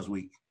money becomes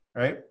weak,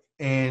 right?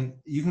 And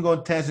you can go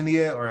to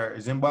Tanzania or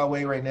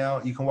Zimbabwe right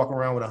now, you can walk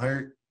around with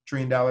 $100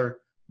 trillion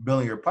bill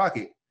in your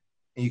pocket,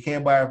 and you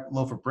can't buy a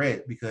loaf of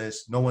bread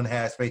because no one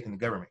has faith in the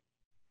government.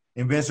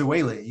 In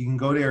Venezuela, you can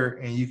go there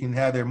and you can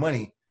have their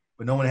money,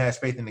 but no one has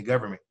faith in the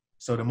government.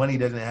 So the money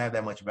doesn't have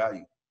that much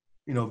value.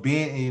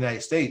 Being in the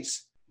United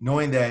States,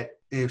 knowing that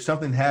if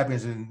something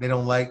happens and they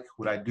don't like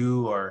what I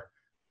do, or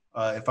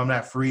if I'm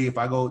not free, if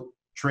I go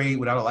trade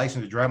without a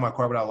license or drive my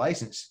car without a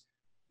license,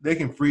 they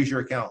can freeze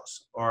your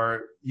accounts,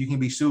 or you can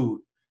be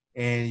sued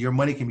and your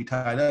money can be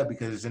tied up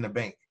because it's in the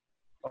bank,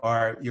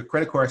 or your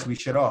credit cards can be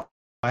shut off.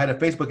 I had a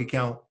Facebook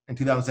account in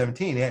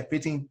 2017. It had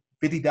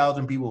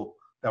 50,000 people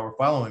that were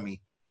following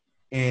me.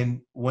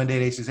 And one day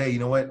they said, hey, you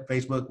know what,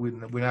 Facebook, we're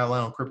not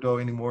allowing crypto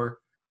anymore.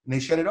 And they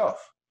shut it off,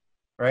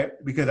 right?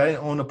 Because I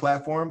didn't own the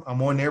platform.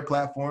 I'm on their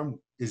platform.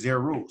 It's their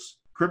rules.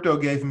 Crypto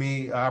gave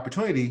me an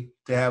opportunity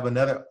to have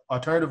another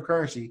alternative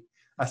currency.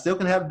 I still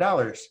can have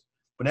dollars,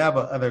 but I have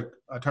another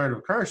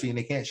alternative currency, and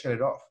they can't shut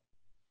it off.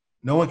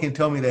 No one can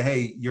tell me that,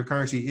 hey, your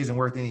currency isn't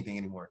worth anything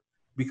anymore.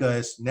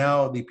 Because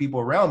now the people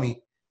around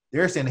me,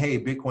 they're saying, hey,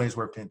 Bitcoin is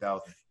worth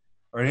 10,000.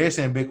 Or they're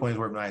saying Bitcoin is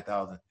worth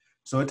 9,000.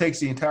 So it takes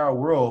the entire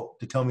world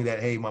to tell me that,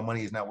 hey, my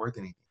money is not worth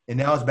anything. And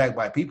now it's backed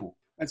by people.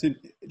 That's it.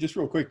 Just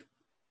real quick,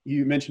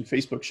 you mentioned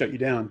Facebook shut you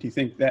down. Do you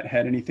think that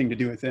had anything to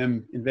do with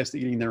them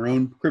investigating their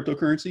own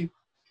cryptocurrency?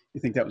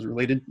 You think that was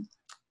related?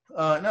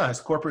 No, it's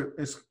corporate.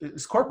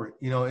 It's corporate.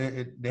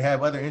 They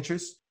have other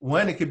interests.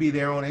 One, it could be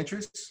their own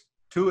interests.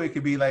 Two, it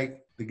could be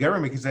like the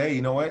government can say, hey,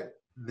 you know what?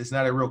 This is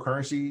not a real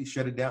currency.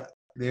 Shut it down.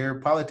 They're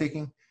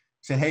politicking,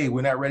 saying, hey,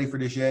 we're not ready for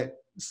this yet.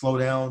 Slow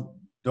down.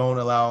 Don't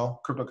allow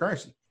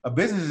cryptocurrency. A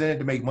business is in it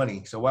to make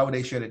money, so why would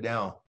they shut it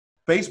down?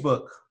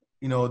 Facebook,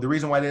 the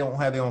reason why they don't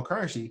have their own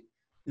currency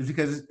is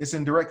because it's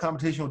in direct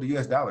competition with the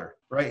US dollar,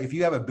 right? If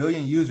you have 1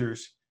 billion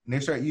users and they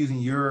start using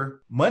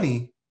your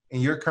money and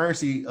your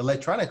currency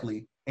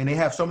electronically, and they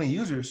have so many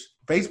users,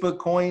 Facebook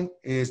coin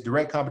is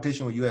direct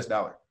competition with US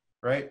dollar,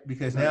 right?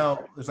 Because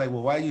now it's like,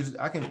 well, why use,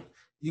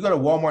 you go to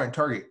Walmart and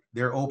Target,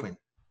 they're open,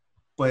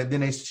 but then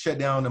they shut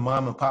down the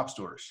mom and pop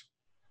stores.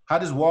 How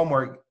does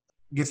Walmart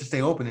get to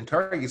stay open and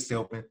Target gets to stay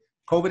open?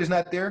 COVID is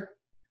not there.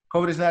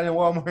 COVID is not in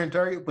Walmart and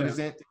Target, but it's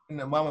in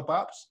the mom and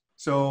pops.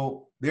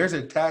 So there's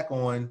an attack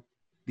on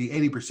the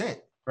 80%,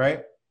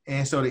 right?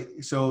 And so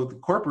the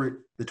corporate,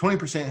 the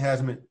 20%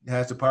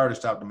 has the power to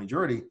stop the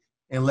majority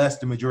unless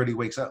the majority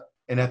wakes up.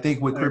 And I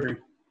think with crypto,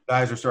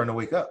 guys are starting to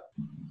wake up.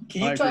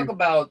 Can you talk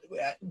about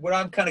what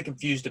I'm kind of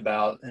confused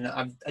about? And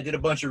I did a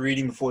bunch of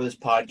reading before this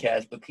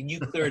podcast, but can you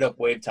clear it up,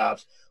 Wave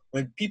Tops?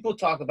 When people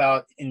talk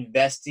about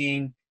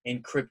investing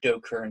in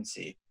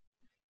cryptocurrency,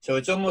 so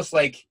it's almost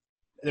like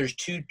there's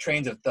 2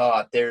 trains of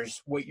thought.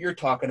 There's what you're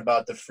talking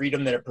about, the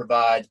freedom that it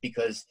provides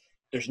because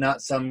there's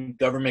not some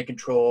government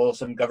control,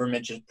 some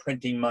government just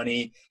printing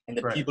money and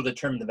the people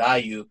determine the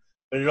value.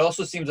 But it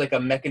also seems like a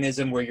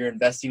mechanism where you're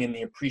investing in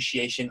the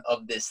appreciation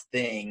of this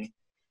thing.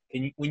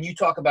 When you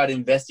talk about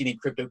investing in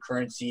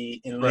cryptocurrency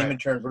in layman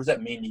terms, what does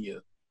that mean to you?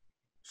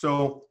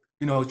 So,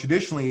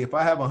 traditionally, if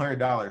I have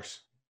 $100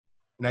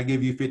 and I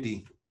give you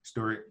 50,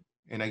 Stuart,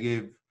 and I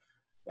give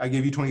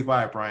you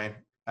 25, Brian,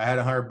 I had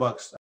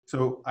 $100.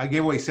 So I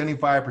gave away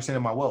 75%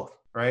 of my wealth,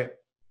 right?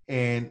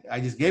 And I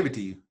just gave it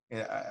to you.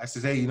 And I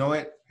said, hey, you know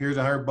what? Here's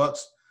 $100.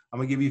 I'm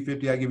gonna give you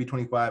 50, I give you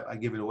 25, I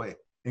give it away.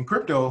 In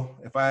crypto,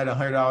 if I had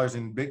 $100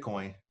 in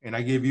Bitcoin and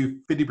I give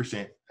you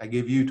 50%, I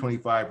give you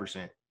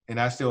 25%, and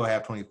I still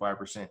have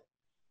 25%.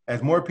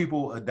 As more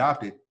people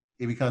adopt it,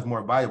 it becomes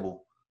more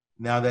valuable.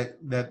 Now that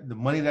the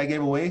money that I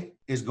gave away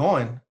is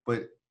gone,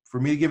 but for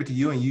me to give it to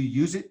you and you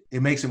use it,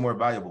 it makes it more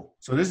valuable.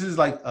 So this is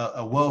like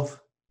a wealth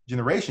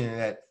generation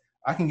that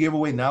I can give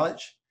away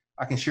knowledge.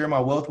 I can share my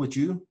wealth with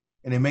you,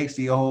 and it makes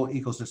the whole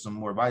ecosystem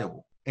more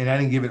valuable. And I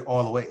didn't give it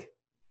all away.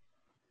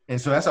 And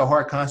so that's a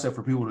hard concept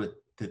for people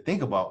to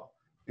think about,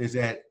 is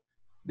that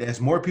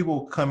as more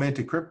people come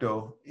into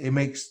crypto, it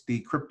makes the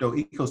crypto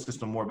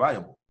ecosystem more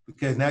valuable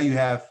because now you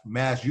have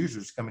mass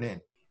users coming in.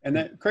 And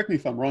that, correct me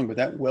if I'm wrong, but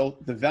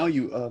the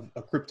value of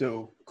a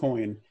crypto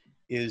coin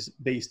is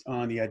based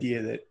on the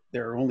idea that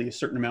there are only a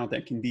certain amount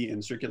that can be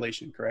in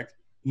circulation, correct?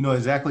 You know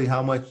exactly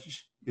how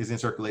much is in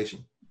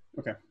circulation.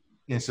 Okay.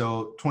 And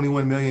so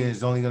 21 million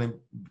is only going to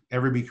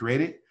ever be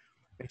created.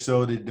 And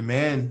so the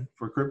demand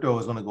for crypto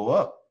is going to go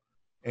up,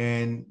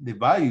 and the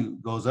value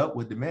goes up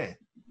with demand.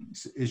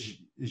 It's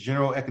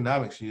general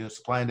economics,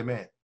 supply and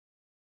demand. Is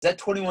that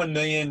 21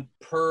 million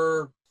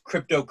per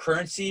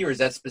cryptocurrency, or is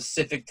that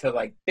specific to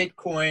like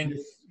Bitcoin?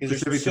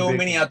 Because there's so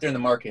many out there in the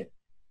market.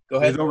 Go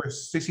ahead. There's over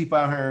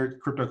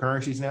 6,500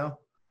 cryptocurrencies now,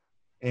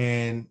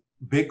 and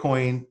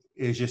Bitcoin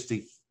is just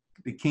the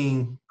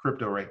king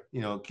crypto right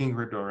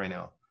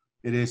now.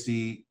 It's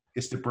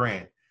the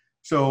brand.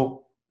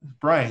 So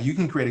Brian, you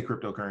can create a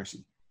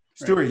cryptocurrency.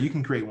 Stuart, right. You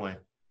can create one,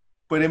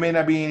 but it may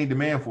not be any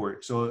demand for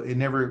it, so it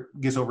never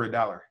gets over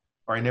 $1,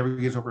 or it never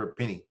gets over a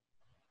penny,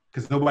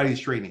 because nobody's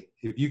trading it.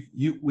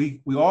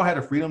 If we all had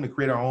the freedom to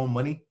create our own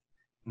money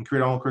and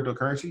create our own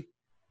cryptocurrency,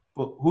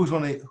 but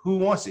who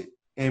wants it?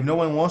 And if no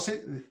one wants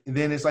it,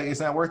 then it's like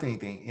it's not worth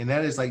anything. And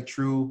that is like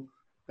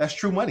that's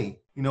true money.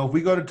 If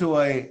we go to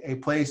a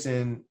place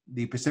in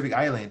the Pacific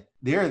Island,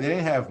 they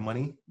didn't have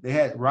money. They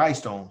had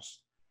rhinestones.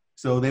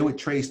 So they would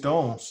trade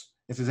stones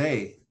and says,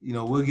 hey,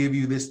 we'll give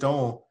you this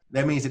stone.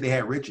 That means that they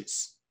had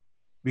riches,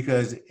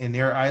 because in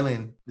their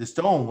island, the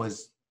stone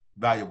was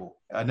valuable.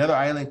 Another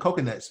island,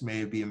 coconuts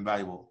may be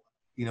invaluable.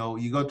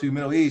 You go to the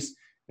Middle East,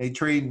 they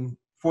trade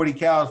 40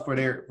 cows for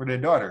their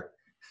daughter.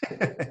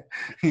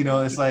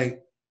 It's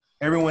like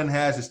everyone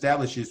has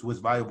established what's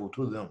valuable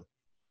to them.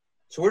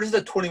 So where does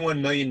the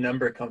 21 million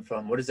number come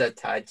from? What is that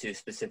tied to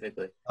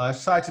specifically?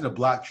 It's tied to the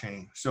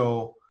blockchain.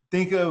 So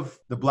think of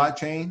the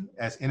blockchain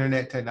as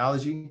internet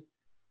technology.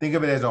 Think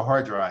of it as a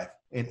hard drive.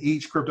 And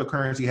each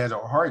cryptocurrency has a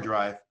hard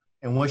drive.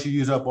 And once you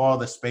use up all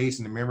the space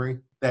and the memory,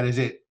 that is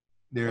it.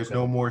 There's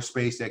no more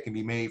space that can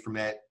be made from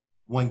that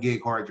 1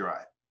 gig hard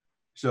drive.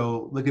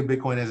 So look at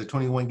Bitcoin as a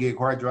 21 gig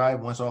hard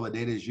drive. Once all the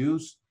data is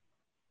used,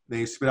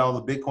 they spit all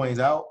the Bitcoins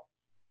out.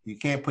 You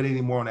can't put any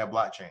more on that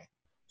blockchain.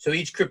 So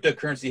each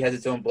cryptocurrency has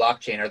its own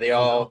blockchain. Are they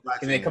all,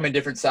 can they come in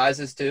different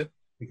sizes too?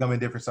 They come in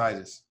different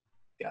sizes.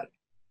 Got it.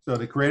 So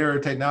the creator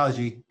of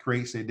technology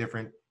creates a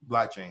different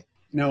blockchain.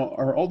 Now,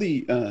 are all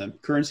the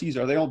currencies,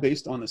 are they all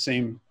based on the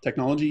same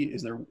technology?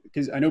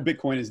 Because I know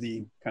Bitcoin is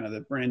the kind of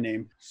the brand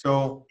name.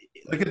 So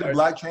look at the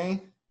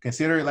blockchain,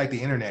 consider it like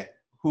the internet.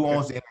 Who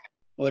owns the internet?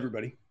 Well,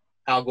 everybody.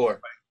 Al Gore.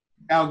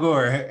 Al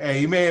Gore. Hey,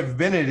 he may have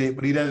invented it,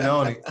 but he doesn't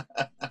own it.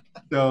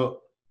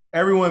 So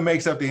everyone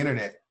makes up the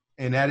internet,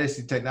 and that is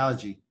the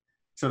technology.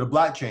 So the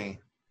blockchain,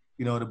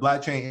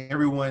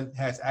 everyone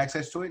has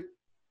access to it.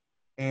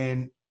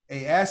 And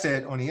an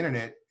asset on the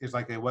internet is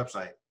like a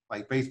website,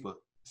 like Facebook,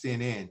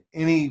 CNN.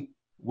 Any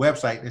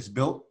website that's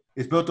built,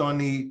 it's built on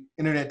the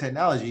internet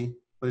technology,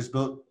 but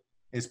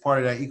it's part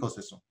of that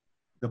ecosystem.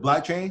 The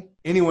blockchain,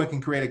 anyone can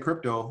create a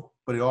crypto,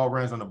 but it all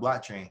runs on the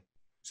blockchain.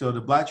 So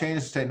the blockchain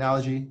is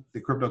technology, the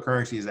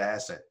cryptocurrency is an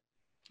asset.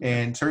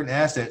 And certain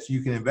assets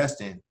you can invest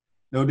in.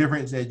 No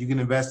difference that you can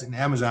invest in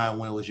Amazon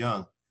when it was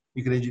young.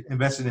 You could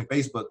invest it in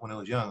Facebook when it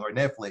was young, or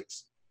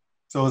Netflix.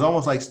 So it's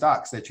almost like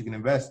stocks that you can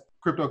invest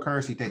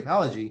cryptocurrency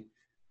technology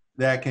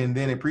that can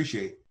then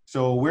appreciate.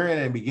 So we're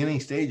in the beginning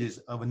stages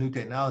of a new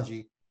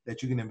technology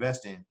that you can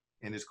invest in,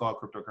 and it's called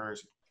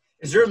cryptocurrency.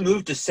 Is there a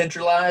move to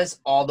centralize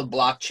all the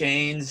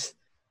blockchains,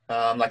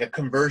 like a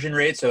conversion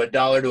rate, so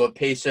 $1 to a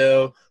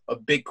peso, a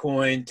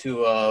Bitcoin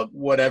to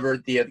whatever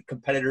the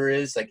competitor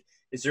is? Like,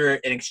 is there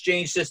an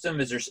exchange system?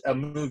 Is there a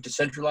move to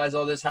centralize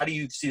all this? How do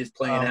you see this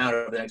playing out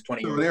over the next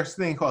 20 years? So there's a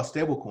thing called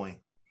stablecoin.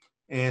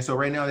 And so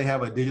right now they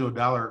have a digital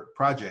dollar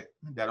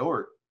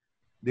project.org.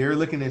 They're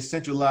looking to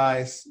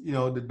centralize,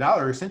 the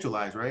dollar is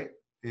centralized, right?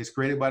 It's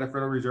created by the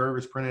Federal Reserve,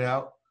 it's printed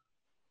out.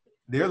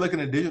 They're looking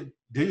to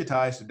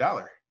digitize the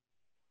dollar.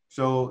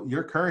 So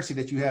your currency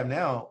that you have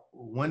now,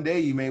 one day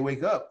you may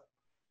wake up,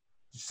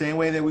 same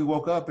way that we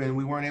woke up and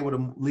we weren't able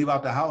to leave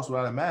out the house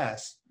without a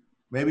mask.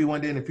 Maybe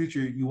one day in the future,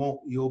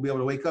 you'll be able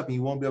to wake up and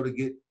you won't be able to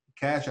get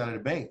cash out of the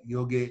bank.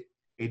 You'll get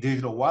a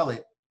digital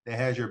wallet that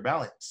has your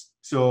balance.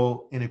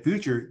 So in the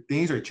future,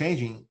 things are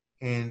changing,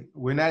 and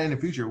we're not in the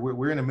future.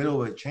 We're in the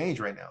middle of a change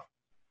right now.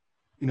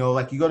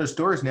 Like you go to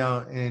stores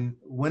now, and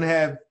when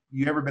have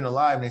you ever been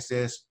alive and it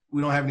says,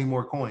 we don't have any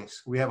more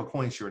coins. We have a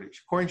coin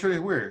shortage. Coin shortage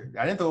where?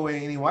 I didn't throw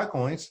away any of my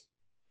coins.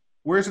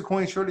 Where's the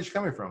coin shortage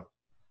coming from?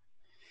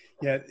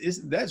 Yeah,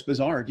 that's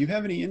bizarre. Do you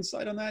have any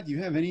insight on that? Do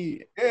you have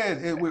any?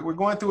 Yeah, we're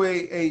going through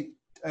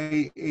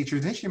a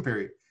transition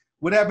period.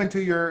 What happened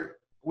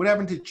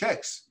to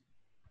checks?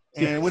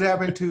 And what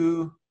happened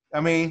to?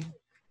 I mean,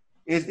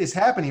 it's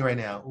happening right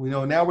now.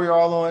 Now we're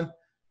all on,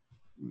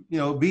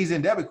 Visa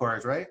and debit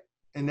cards, right?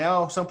 And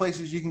now some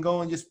places you can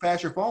go and just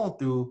pass your phone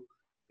through,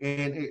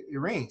 and it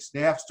rings.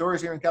 They have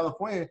stores here in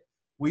California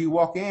where you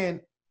walk in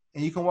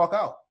and you can walk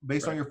out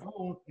based on your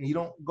phone, and you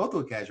don't go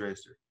through a cash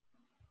register.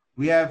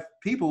 We have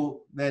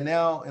people that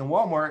now in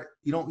Walmart,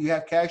 you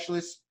have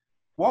cashless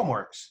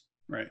Walmarts,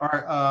 right?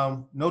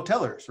 Or no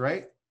tellers,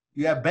 right?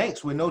 You have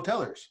banks with no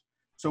tellers.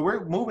 So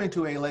we're moving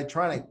to an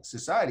electronic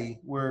society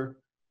where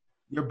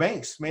your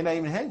banks may not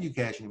even hand you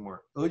cash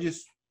anymore. They'll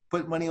just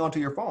put money onto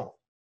your phone.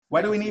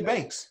 Why do we need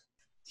banks?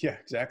 Yeah,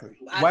 exactly.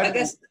 I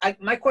guess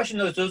my question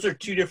though is those are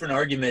two different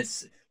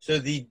arguments. So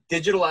the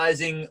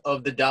digitalizing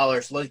of the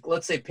dollar, so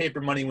let's say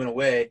paper money went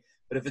away,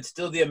 but if it's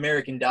still the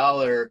American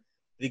dollar,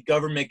 the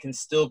government can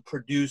still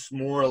produce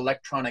more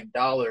electronic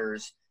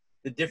dollars.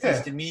 The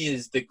difference to me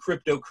is the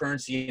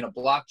cryptocurrency in a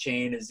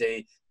blockchain is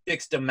a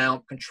fixed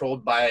amount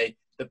controlled by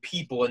the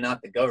people and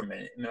not the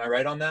government. Am I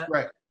right on that?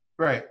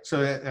 Right.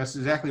 So that's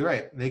exactly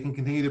right. They can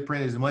continue to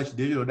print as much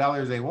digital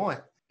dollars as they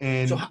want.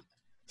 And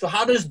so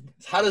how does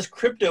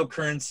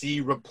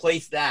cryptocurrency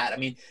replace that? I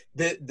mean,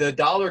 the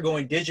dollar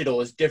going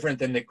digital is different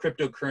than the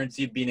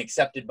cryptocurrency being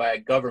accepted by a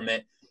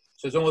government.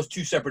 So it's almost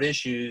two separate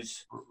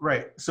issues.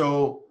 Right.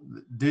 So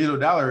digital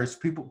dollars,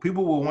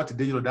 people will want the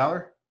digital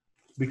dollar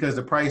because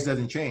the price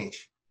doesn't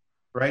change,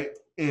 right?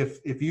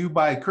 If you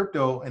buy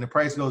crypto and the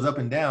price goes up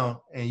and down,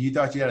 and you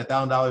thought you had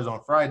 $1,000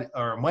 on Friday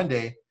or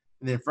Monday,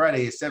 and then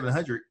Friday is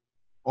 700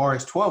 or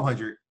it's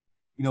 1,200,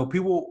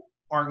 people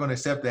aren't going to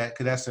accept that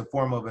because that's a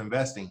form of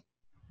investing,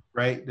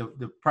 right?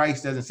 The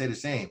price doesn't stay the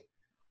same.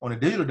 On a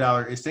digital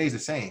dollar, it stays the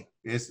same.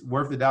 It's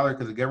worth the dollar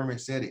because the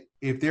government said it.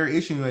 If they're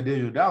issuing a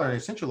digital dollar and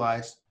it's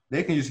centralized,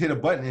 they can just hit a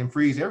button and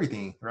freeze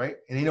everything, right?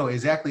 And they know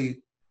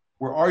exactly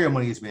where all your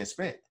money is being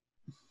spent.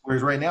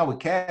 Whereas right now with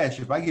cash,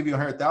 if I give you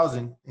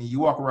 100,000 and you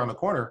walk around the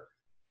corner,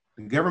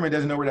 the government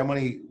doesn't know where that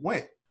money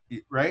went,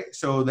 right?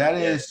 So that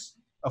is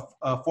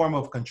a form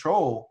of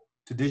control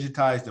to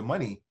digitize the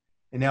money.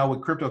 And now with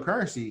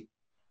cryptocurrency,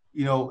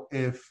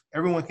 if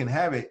everyone can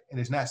have it and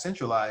it's not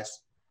centralized,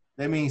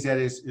 that means that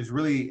it's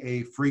really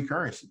a free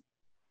currency.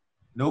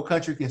 No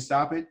country can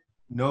stop it.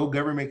 No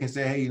government can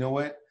say, hey, you know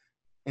what?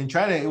 In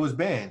China, it was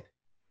banned.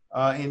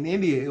 In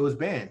India, it was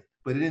banned.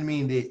 But it didn't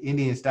mean that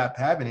Indians stopped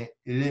having it.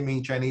 It didn't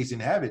mean Chinese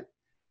didn't have it.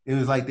 It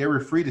was like they were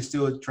free to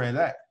still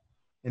transact.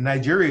 In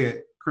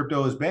Nigeria,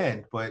 crypto is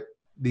banned, but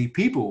the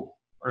people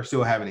are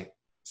still having it.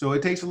 So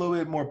it takes a little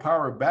bit more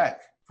power back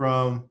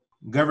from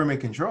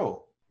government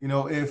control.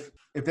 If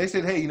they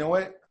said, hey, you know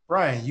what,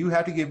 Brian, you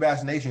have to get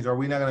vaccinations or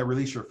we're not going to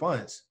release your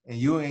funds, and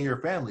you and your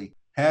family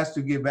has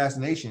to get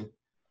vaccination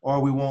or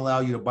we won't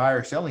allow you to buy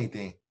or sell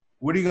anything,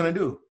 what are you going to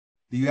do?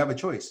 Do you have a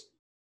choice?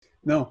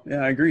 No, yeah,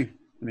 I agree.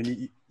 I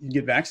mean, you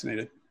get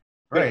vaccinated.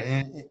 Right.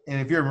 And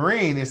if you're a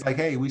Marine, it's like,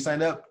 hey, we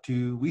signed up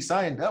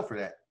for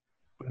that.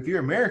 But if you're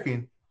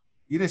American,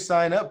 you didn't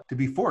sign up to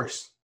be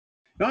forced.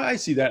 No, I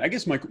see that. I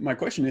guess my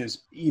question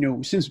is,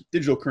 since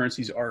digital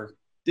currencies are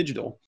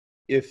digital,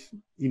 if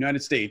the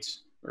United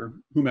States or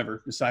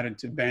whomever decided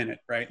to ban it,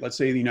 right? Let's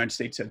say the United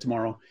States said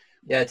tomorrow.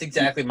 Yeah, it's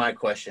exactly my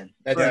question.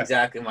 That's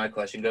exactly my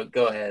question.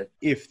 Go ahead.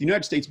 If the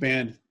United States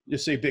banned,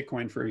 just say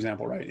Bitcoin, for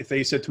example, right? If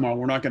they said tomorrow,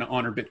 we're not going to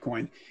honor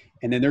Bitcoin,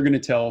 and then they're going to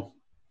tell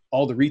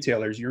all the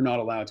retailers, you're not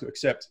allowed to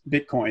accept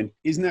Bitcoin.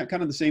 Isn't that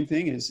kind of the same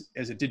thing as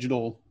a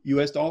digital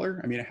US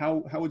dollar? I mean,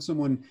 how would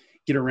someone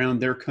get around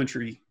their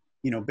country,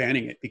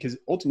 banning it? Because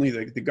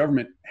ultimately the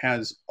government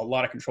has a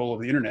lot of control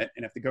over the internet.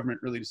 And if the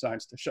government really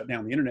decides to shut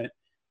down the internet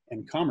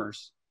and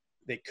commerce,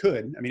 they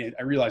could. I mean,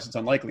 I realize it's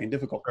unlikely and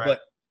difficult, right,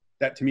 but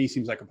that to me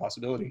seems like a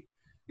possibility.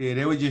 Yeah,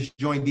 they would just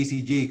join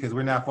DCG because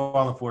we're not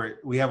falling for it.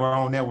 We have our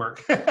own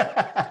network.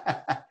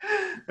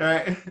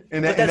 Right.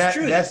 And that's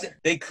true.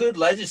 They could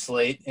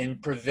legislate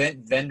and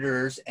prevent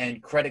vendors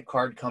and credit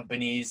card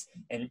companies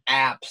and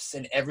apps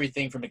and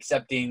everything from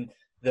accepting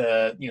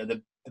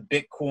the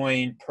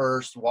Bitcoin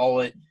purse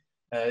wallet.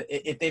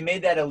 If they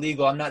made that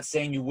illegal, I'm not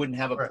saying you wouldn't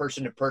have a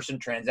person-to-person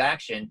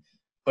transaction,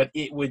 but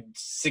it would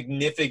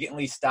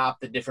significantly stop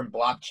the different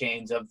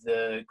blockchains of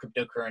the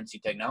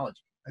cryptocurrency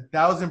technology.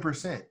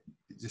 1,000%.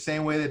 It's the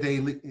same way that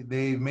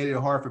they made it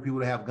hard for people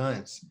to have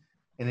guns.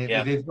 And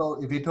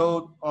if they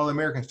told all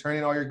Americans, turn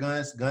in all your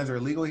guns are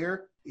illegal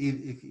here,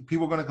 if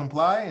people are going to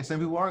comply and some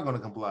people aren't going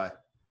to comply.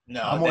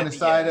 No, I'm on the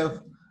side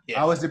of,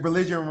 I was the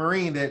belligerent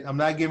Marine that I'm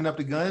not giving up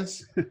the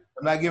guns. I'm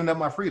not giving up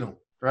my freedom,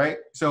 right?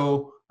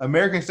 So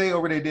Americans say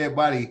over their dead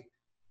body,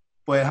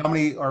 but how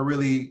many are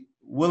really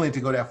willing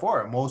to go that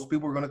far? Most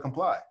people are going to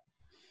comply.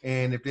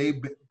 And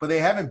but they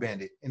haven't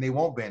banned it and they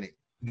won't ban it.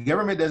 The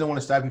government doesn't want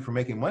to stop you from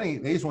making money.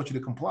 They just want you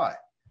to comply.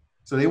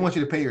 So they want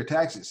you to pay your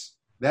taxes.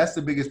 That's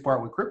the biggest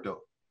part with crypto,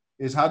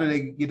 is how do they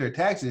get their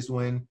taxes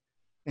when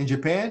in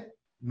Japan,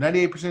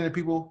 98% of the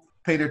people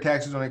pay their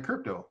taxes on their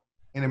crypto.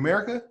 In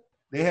America,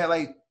 they had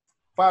like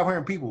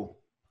 500 people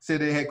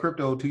said they had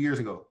crypto 2 years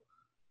ago.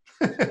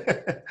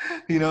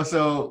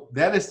 So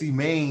that is the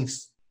main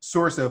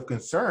source of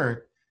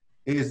concern.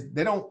 Is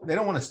they don't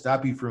want to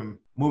stop you from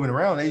moving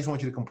around. They just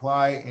want you to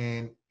comply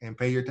and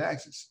pay your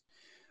taxes.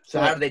 So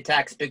how do they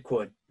tax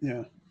Bitcoin?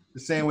 Yeah, the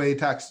same way they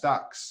tax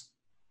stocks,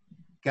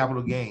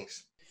 capital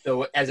gains.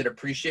 So as it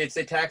appreciates,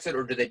 they tax it,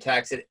 or do they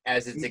tax it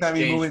as it's exchanged?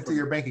 Anytime you move into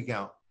your bank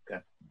account.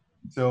 Okay.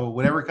 So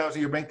whatever comes to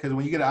your bank, because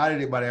when you get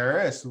audited by the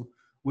IRS,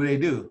 what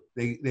do?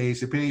 They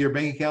subpoena your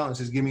bank account and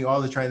says, give me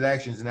all the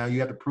transactions, and now you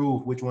have to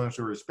prove which ones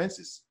are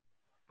expenses.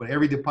 But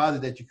every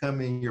deposit that you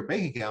come in your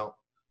bank account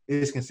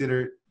is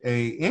considered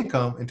a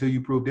income until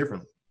you prove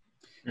differently.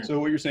 So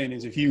what you're saying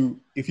is if you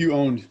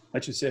owned,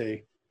 let's just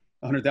say,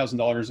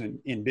 $100,000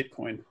 in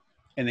Bitcoin,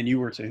 and then you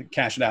were to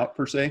cash it out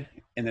per se,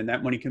 and then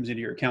that money comes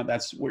into your account,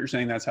 that's what you're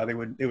saying. That's how they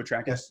would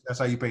track it. That's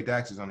how you pay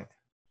taxes on it.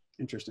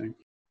 Interesting.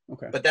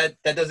 Okay. But that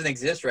doesn't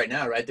exist right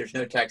now, right? There's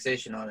no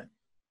taxation on it.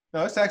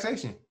 No, it's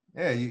taxation.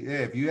 Yeah.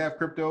 If you have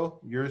crypto,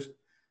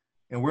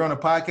 and we're on a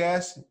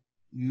podcast,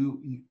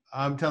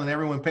 I'm telling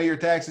everyone, pay your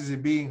taxes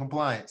and be in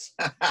compliance.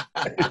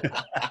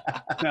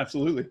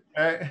 Absolutely.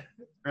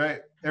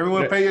 Right.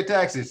 Everyone pay your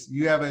taxes.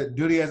 You have a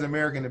duty as an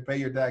American to pay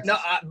your taxes. No,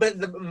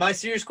 but my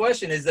serious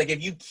question is, like,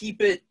 if you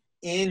keep it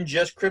in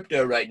just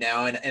crypto right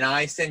now, and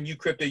I send you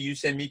crypto, you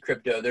send me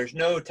crypto, there's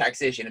no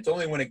taxation. It's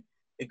only when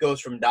it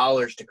goes from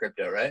dollars to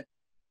crypto, right?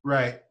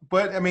 Right.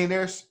 But I mean,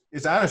 it's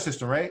an honor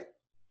system, right?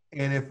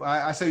 And if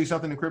I sell you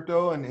something in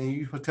crypto and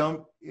you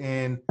tell me,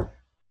 and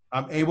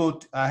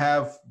I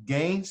have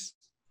gains,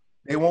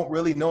 they won't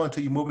really know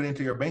until you move it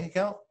into your bank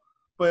account.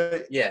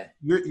 But yeah,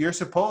 you're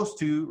supposed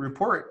to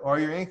report all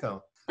your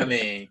income. I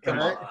mean, come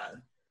on.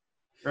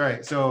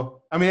 Right.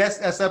 So I mean,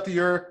 that's up to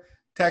your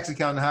tax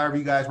account and however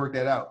you guys work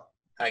that out.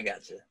 I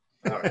got you.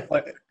 All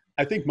right.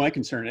 I think my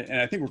concern,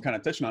 and I think we're kind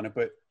of touching on it,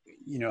 but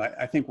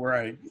I think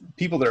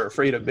people that are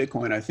afraid of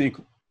Bitcoin, I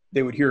think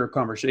they would hear a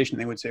conversation.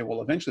 They would say,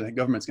 well, eventually the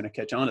government's going to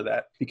catch on to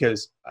that,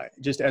 because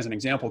just as an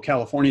example,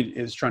 California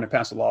is trying to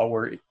pass a law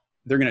where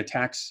they're going to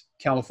tax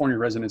California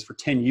residents for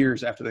 10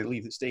 years after they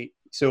leave the state.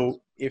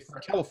 So if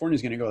California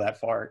is going to go that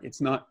far,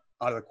 it's not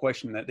out of the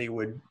question that they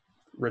would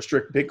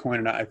restrict Bitcoin.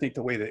 And I think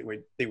the way that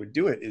they would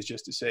do it is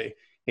just to say,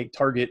 hey,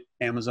 Target,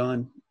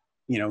 Amazon,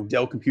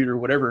 Dell Computer,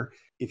 whatever,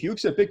 if you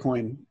accept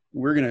Bitcoin,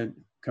 we're going to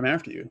come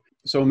after you.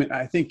 So I mean,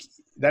 I think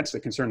that's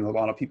the concern that a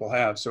lot of people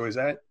have. So is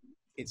that,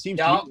 it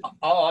seems I'll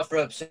offer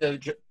up. So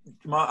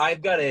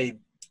I've got a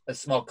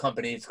small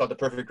company. It's called The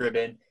Perfect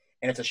Ribbon,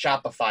 and it's a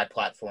Shopify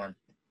platform.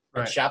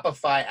 Right. And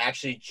Shopify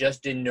actually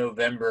just in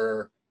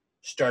November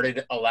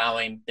started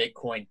allowing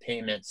Bitcoin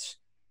payments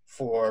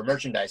for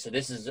merchandise. So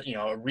this is,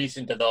 a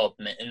recent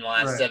development in the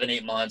last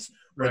 7-8 months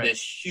where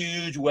this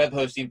huge web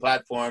hosting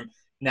platform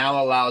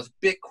now allows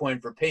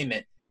Bitcoin for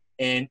payment.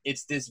 And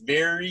it's this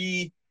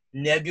very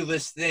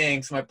nebulous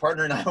thing. So my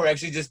partner and I were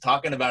actually just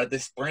talking about it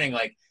this spring.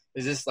 Like,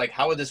 is this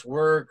how would this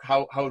work?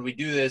 How would we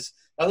do this?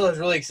 I was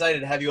really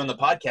excited to have you on the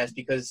podcast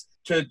because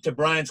to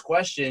Brian's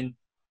question,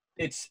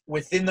 it's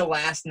within the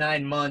last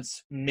 9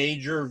 months,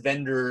 major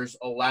vendors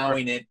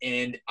allowing it.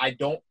 And I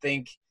don't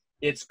think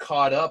it's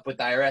caught up with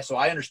the IRS. So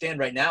I understand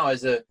right now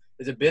as a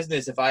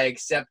business, if I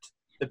accept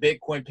the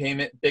Bitcoin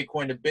payment,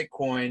 Bitcoin to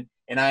Bitcoin,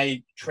 and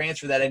I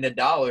transfer that into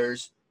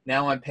dollars,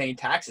 now I'm paying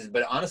taxes.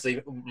 But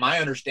honestly, my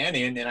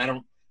understanding,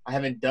 and I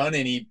haven't done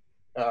any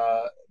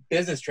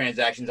business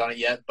transactions on it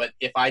yet, but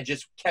if I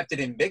just kept it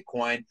in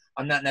Bitcoin,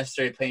 I'm not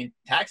necessarily paying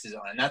taxes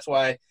on it. And that's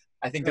why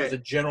I think there's a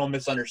general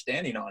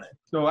misunderstanding on it.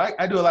 So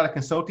I do a lot of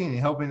consulting and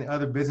helping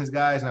other business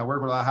guys, and I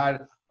work with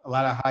a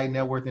lot of high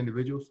net worth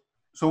individuals.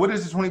 So what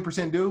does this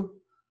 20% do?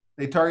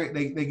 They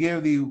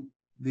give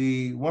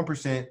the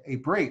 1% a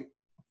break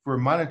for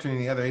monitoring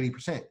the other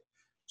 80%.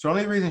 So the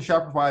only reason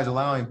Shopify is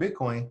allowing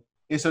Bitcoin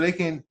is so they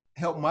can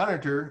help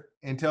monitor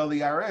and tell the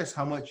IRS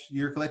how much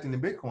you're collecting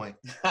in Bitcoin.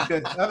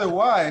 Because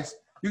otherwise,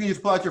 you can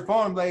just pull out your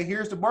phone and be like,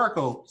 here's the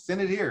barcode,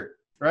 send it here,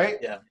 right?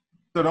 Yeah.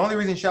 So the only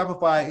reason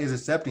Shopify is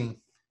accepting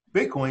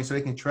Bitcoin so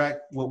they can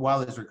track what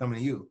wallets are coming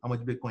to you, how much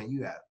Bitcoin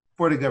you have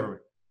for the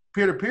government.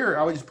 Peer-to-peer,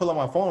 I would just pull out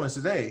my phone and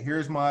say, hey,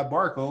 here's my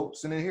barcode,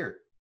 send it here.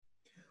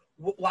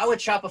 Why would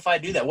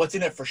Shopify do that? What's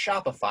in it for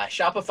Shopify?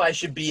 Shopify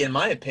should be, in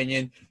my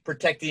opinion,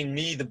 protecting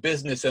me, the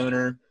business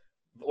owner.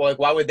 Like,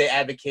 why would they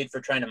advocate for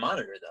trying to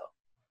monitor,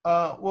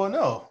 though? Well,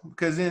 no,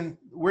 because then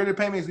where do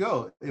payments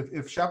go?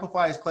 If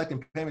Shopify is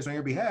collecting payments on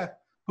your behalf,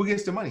 who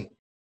gets the money? I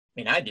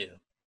mean, I do.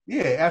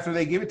 Yeah, after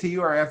they give it to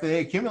you or after they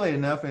accumulate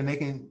enough and they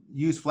can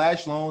use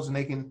flash loans and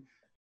they can,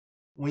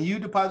 when you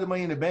deposit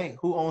money in the bank,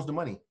 who owns the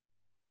money?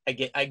 I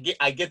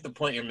get the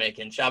point you're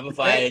making.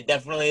 Shopify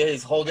definitely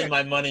is holding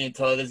my money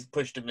until it is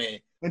pushed to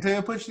me. Until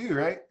it pushed to you,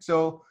 right?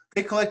 So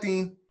they're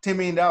collecting $10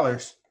 million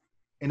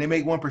and they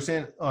make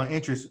 1% on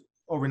interest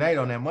overnight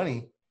on that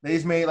money. They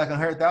just made like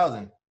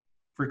 $100,000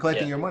 for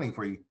collecting your money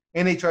for you.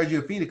 And they charge you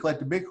a fee to collect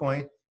the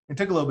Bitcoin and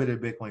took a little bit of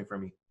Bitcoin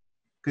from you.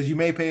 Because you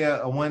may pay a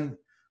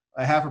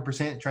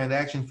 0.5%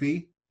 transaction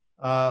fee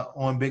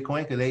on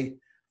Bitcoin because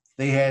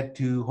they had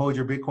to hold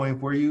your Bitcoin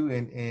for you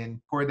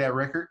and record that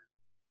record.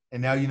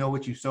 And now you know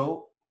what you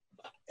sold.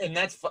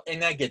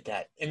 And I get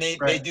that. And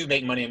they do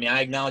make money. I mean,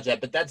 I acknowledge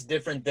that, but that's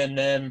different than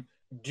them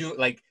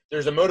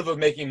there's a motive of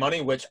making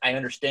money, which I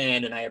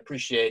understand and I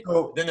appreciate.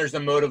 So, then there's the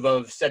motive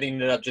of setting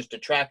it up just to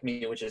track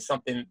me, which is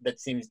something that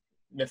seems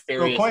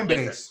nefarious. So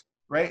Coinbase,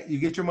 right? You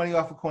get your money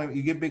off of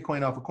you get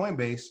Bitcoin off of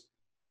Coinbase.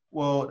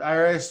 Well, the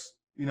IRS,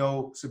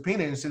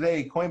 subpoenaed and said,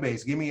 hey,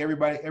 Coinbase, give me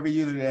every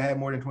user that had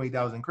more than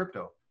 20,000 in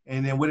crypto.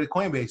 And then what did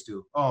Coinbase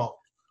do? Oh,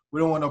 we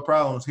don't want no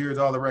problems. Here's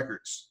all the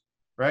records,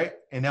 right?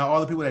 And now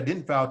all the people that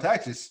didn't file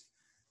taxes,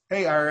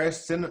 hey,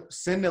 IRS,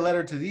 send a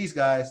letter to these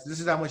guys. This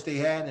is how much they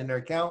had in their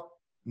account.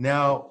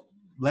 Now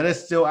let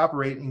us still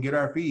operate and get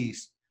our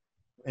fees.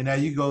 And now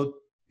you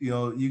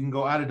can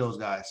go out of those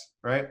guys,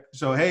 right?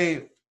 So,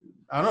 hey,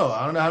 I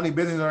don't know how many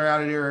businesses are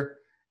out of there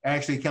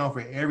actually account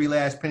for every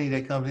last penny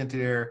that comes into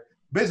their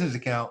business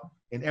account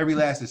and every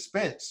last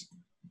expense.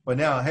 But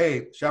now,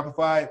 hey,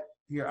 Shopify,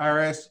 here,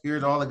 IRS,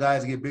 here's all the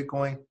guys that get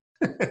Bitcoin.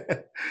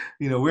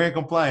 We're in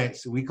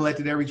compliance. We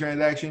collected every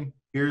transaction.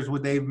 Here's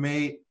what they've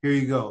made. Here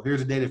you go.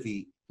 Here's a data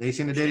feed. They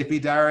send a data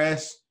feed to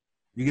IRS.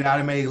 You get an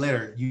automated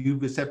letter.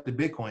 You've accepted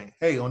Bitcoin.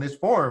 Hey, on this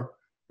form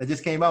that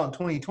just came out in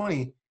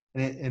 2020,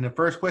 and the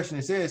first question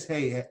it says,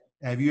 hey,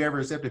 have you ever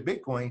accepted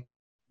Bitcoin?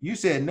 You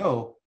said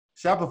no.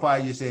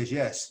 Shopify just says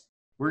yes.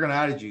 We're going to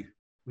audit you.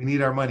 We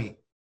need our money.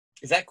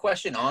 Is that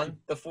question on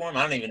the form?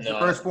 I don't even know. The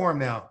first form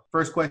now.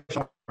 First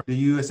question, do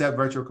you accept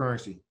virtual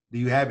currency? Do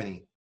you have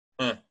any?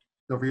 So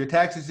for your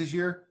taxes this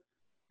year,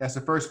 that's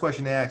the first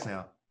question they ask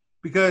now.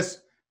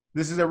 Because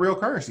this is a real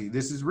currency.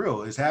 This is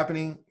real. It's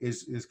happening.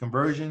 It's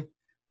conversion.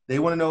 They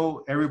want to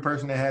know every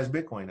person that has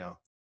Bitcoin now.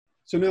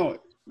 So now,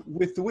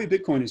 with the way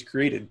Bitcoin is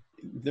created,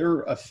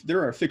 there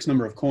are a fixed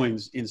number of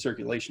coins in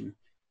circulation.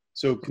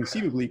 So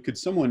conceivably, could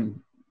someone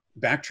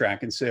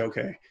backtrack and say,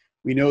 okay,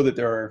 we know that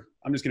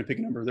I'm just going to pick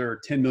a number, there are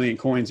 10 million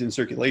coins in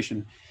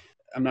circulation.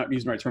 I'm not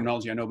using the right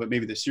terminology, I know, but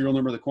maybe the serial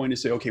number of the coin to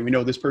say, okay, we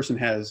know this person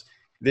has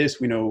this,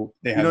 we know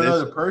they have this. You don't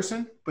know the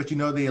person, but you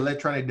know the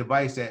electronic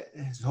device that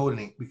is holding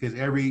it, because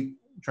every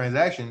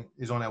transaction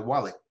is on that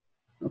wallet.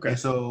 Okay. And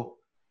so,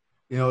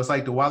 it's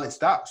like the wallet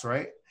stops,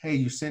 right? Hey,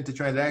 you sent the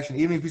transaction.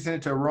 Even if you send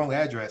it to a wrong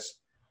address,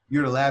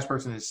 you're the last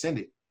person to send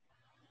it.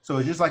 So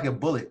it's just like a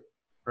bullet,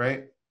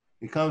 right?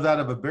 It comes out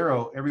of a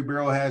barrel. Every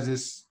barrel has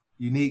this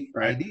unique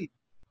ID.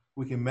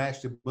 We can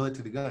match the bullet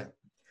to the gun.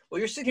 Well,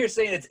 you're sitting here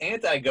saying it's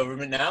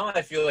anti-government now.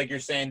 I feel like you're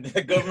saying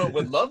the government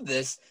would love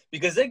this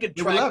because they could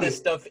track this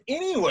stuff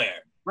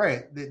anywhere.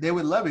 Right. They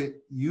would love it.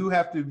 You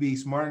have to be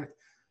smart.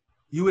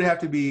 You would have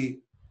to be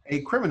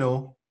a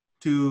criminal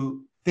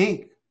to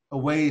think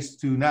of ways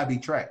to not be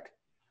tracked.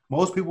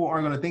 Most people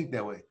aren't going to think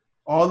that way.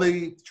 All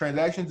the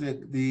transactions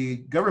that the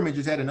government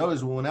just had a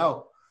notice went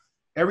out.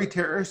 Every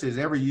terrorist has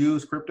ever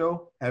used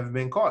crypto have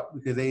been caught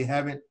because they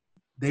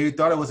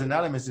thought it was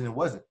anonymous and it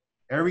wasn't.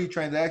 Every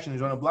transaction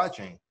is on a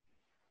blockchain.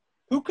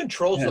 Who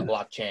controls the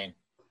blockchain?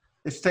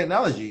 It's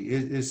technology.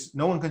 It's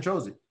no one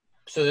controls it.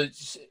 So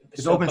it's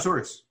open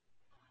source.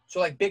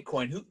 So like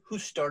Bitcoin, who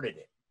started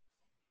it?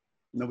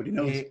 Nobody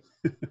knows.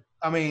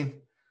 I mean,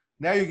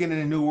 now you're getting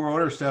into new world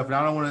order stuff, and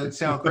I don't want to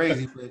sound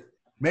crazy, but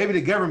maybe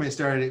the government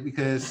started it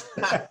because,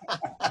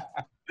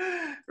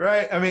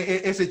 right? I mean,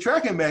 it's a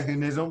tracking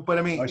mechanism, but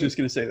I mean, I was just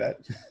going to say that.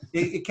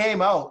 it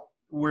came out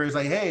where it's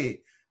like, hey,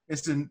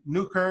 it's a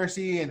new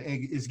currency and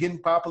it's getting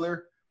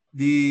popular.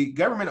 The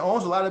government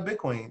owns a lot of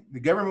Bitcoin. The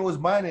government was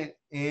buying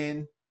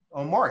it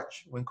on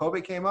March. When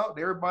COVID came out,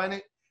 they were buying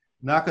it.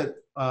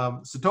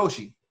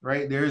 Satoshi,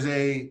 right? There's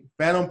a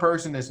phantom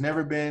person that's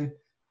never been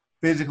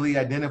physically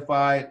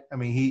identified. I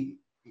mean,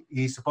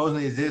 he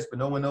supposedly exists, but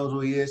no one knows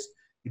who he is.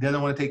 He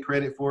doesn't want to take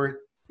credit for it.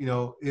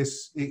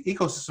 It's an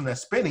ecosystem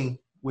that's spinning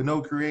with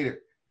no creator.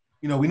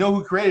 We know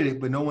who created it,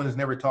 but no one has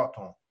never talked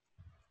to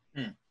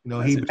him.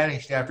 He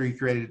vanished after he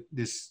created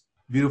this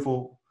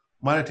beautiful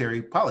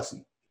monetary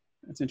policy.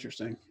 That's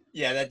interesting.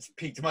 Yeah, that's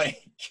piqued my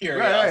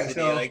curiosity.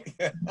 Right.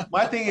 So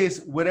my thing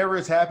is, whatever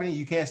is happening,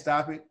 you can't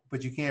stop it,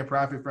 but you can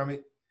profit from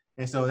it.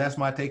 And so that's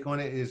my take on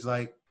it. Is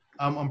like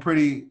I'm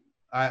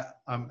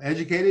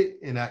educated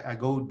and I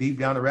go deep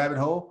down the rabbit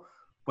hole,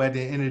 but at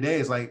the end of the day,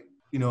 it's like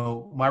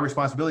my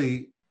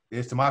responsibility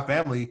is to my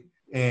family,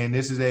 and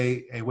this is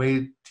a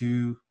way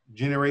to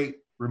generate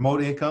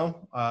remote income.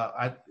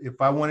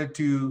 If I wanted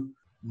to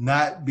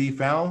not be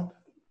found,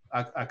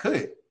 I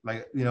could.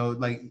 Like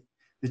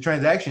the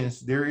transactions,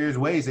 there is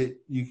ways that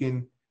you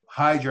can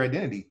hide your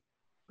identity,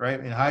 right,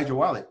 and hide your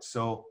wallet.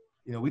 So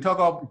we talk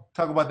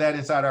about that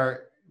inside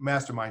our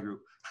mastermind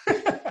group.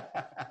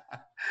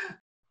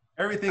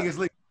 Everything is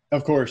legal.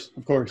 Of course.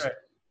 Right.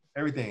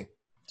 Everything.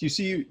 Do you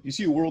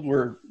see a world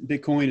where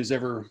Bitcoin is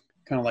ever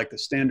kind of like the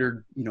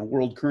standard,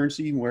 world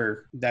currency,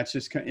 where that's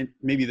just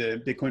maybe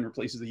the Bitcoin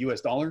replaces the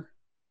U.S. dollar?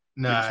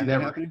 Nah,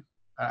 never.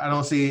 I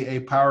don't see a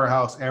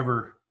powerhouse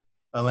ever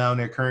allowing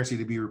their currency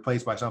to be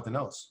replaced by something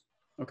else.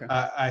 Okay.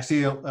 I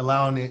see them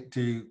allowing it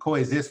to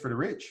coexist for the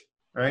rich,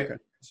 right? Okay.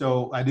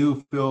 So I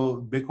do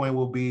feel Bitcoin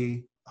will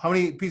be. How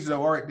many pieces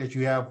of art that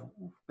you have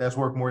that's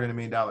worth more than $1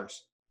 million?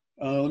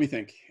 Let me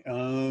think.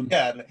 Count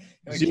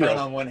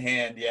on one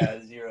hand.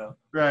 Yeah, 0.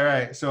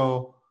 Right.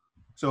 So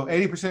So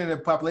 80% of the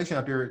population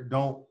out there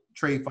don't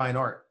trade fine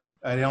art.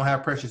 They don't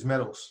have precious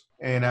metals.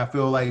 And I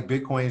feel like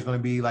Bitcoin is going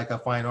to be like a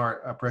fine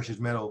art, a precious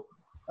metal,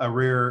 a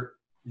rare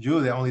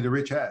jewel that only the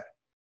rich have.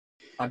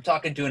 I'm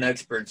talking to an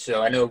expert,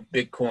 so I know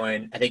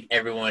Bitcoin. I think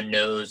everyone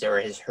knows or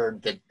has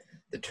heard the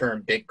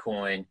term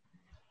Bitcoin.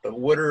 But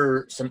what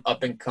are some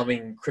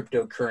up-and-coming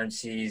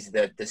cryptocurrencies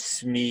that the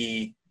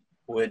SME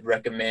would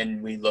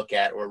recommend we look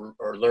at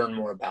or learn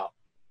more about?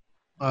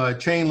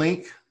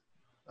 Chainlink,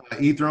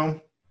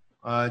 Ethereum.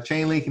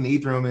 Chainlink and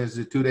Ethereum is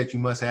the two that you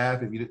must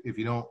have if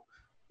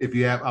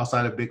you have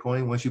outside of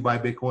Bitcoin. Once you buy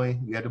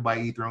Bitcoin, you have to buy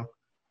Ethereum.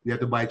 You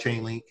have to buy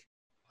Chainlink,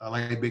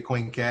 like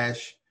Bitcoin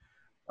Cash.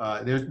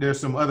 There's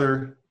some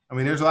other. I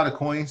mean, there's a lot of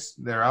coins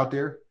that are out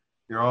there.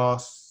 They're all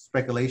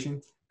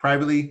speculation.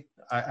 Privately,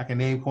 I can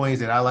name coins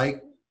that I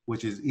like,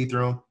 which is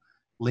Ethereum,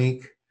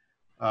 Link,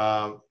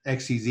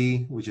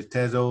 XTZ, which is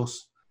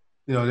Tezos.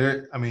 I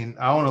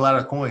own a lot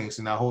of coins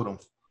and I hold them.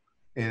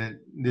 And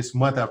this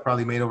month, I've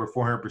probably made over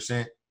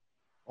 400%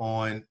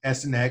 on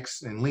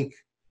SNX and Link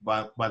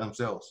by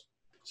themselves.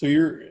 So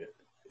you're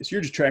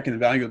just tracking the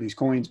value of these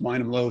coins,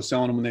 buying them low,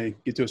 selling them when they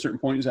get to a certain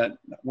point. Is that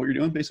what you're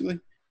doing, basically?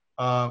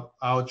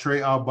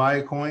 I'll buy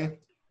a coin,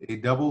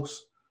 it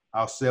doubles.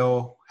 I'll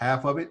sell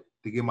half of it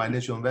to get my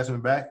initial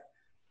investment back,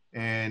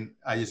 and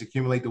I just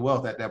accumulate the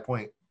wealth at that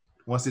point.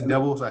 Once it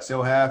doubles, I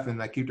sell half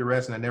and I keep the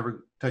rest and I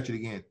never touch it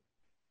again.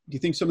 Do you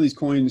think some of these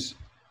coins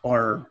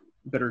are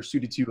better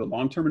suited to a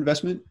long-term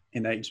investment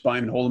and that you just buy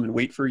them and hold them and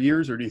wait for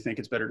years, or do you think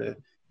it's better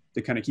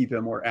to kind of keep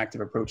a more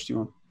active approach to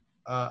them?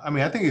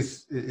 I think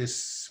it's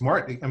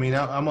smart. I mean,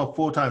 I'm a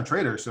full-time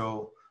trader,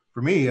 so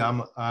for me,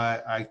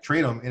 I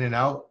trade them in and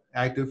out,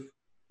 active.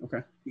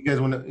 Okay.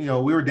 Because when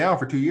we were down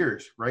for 2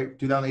 years, right?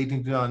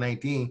 2018,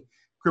 2019,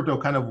 crypto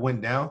kind of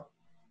went down,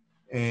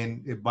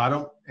 and it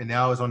bottomed, and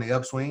now it's on the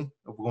upswing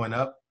of going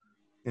up.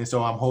 And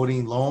so I'm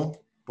holding long,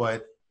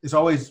 but it's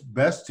always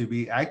best to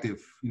be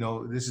active.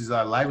 This is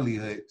our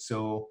livelihood.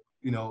 So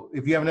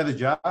if you have another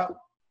job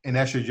and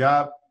that's your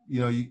job,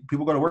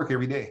 people go to work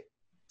every day.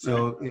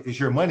 So if it's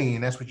your money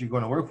and that's what you're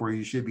going to work for,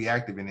 you should be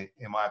active in it,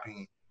 in my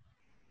opinion.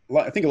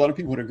 I think a lot of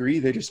people would agree.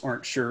 They just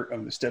aren't sure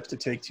of the steps to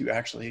take to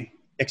actually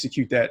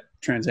execute that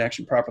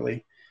transaction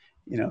properly.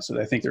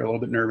 So I think they're a little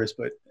bit nervous,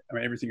 but I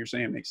mean, everything you're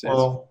saying makes sense.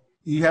 Well,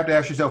 you have to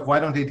ask yourself, why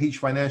don't they teach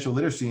financial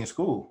literacy in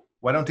school?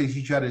 Why don't they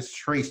teach you how to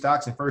trade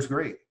stocks in first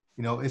grade?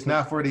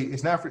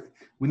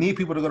 We need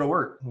people to go to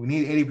work. We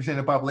need 80% of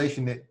the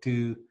population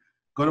to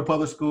go to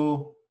public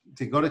school,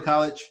 to go to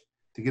college,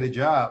 to get a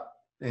job.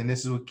 And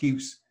this is what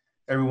keeps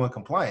everyone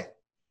compliant.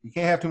 You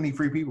can't have too many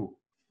free people.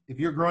 If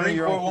you're growing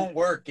your own, won't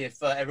work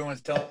if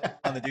everyone's telling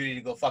on the duty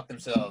to go fuck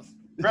themselves.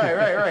 Right.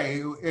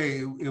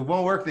 It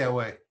won't work that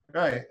way.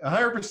 Right.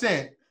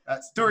 100%.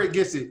 Stewart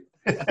gets it.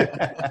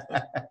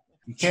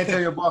 You can't tell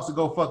your boss to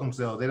go fuck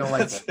themselves. They don't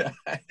like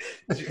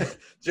that.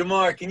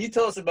 Jamar, can you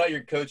tell us about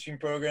your coaching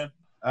program?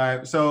 All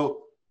right.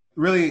 So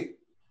really,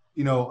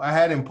 I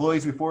had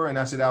employees before, and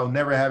I said I'll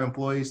never have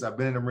employees. I've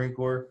been in the Marine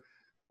Corps.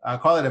 I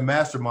call it a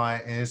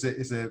mastermind, and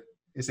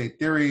it's a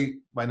theory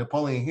by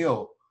Napoleon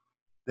Hill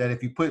that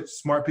if you put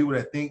smart people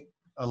that think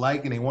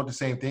alike and they want the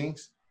same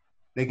things,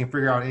 they can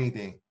figure out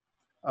anything.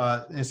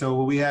 And so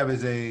what we have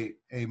is a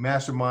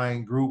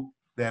mastermind group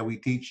that we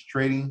teach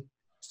trading,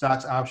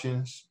 stocks,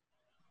 options,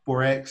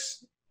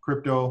 Forex,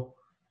 crypto,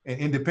 and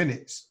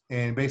independence.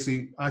 And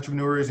basically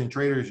entrepreneurs and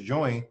traders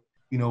join.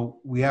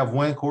 We have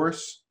one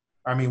course.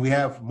 We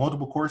have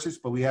multiple courses,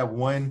 but we have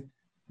one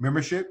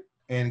membership,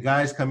 and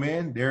guys come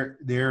in,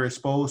 they're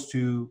exposed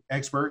to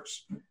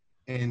experts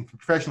and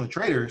professional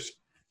traders.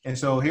 And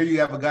so here you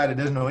have a guy that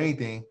doesn't know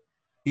anything.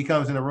 He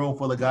comes in a room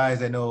full of guys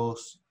that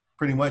knows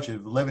pretty much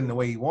of living the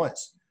way he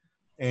wants.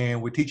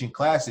 And we're teaching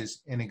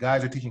classes, and the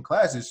guys are teaching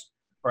classes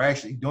are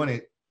actually doing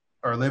it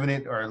or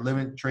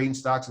living trading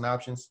stocks and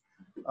options.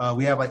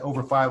 We have like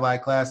over 5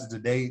 live classes a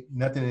day.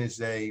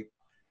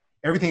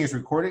 Everything is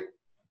recorded,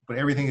 but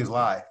everything is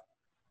live.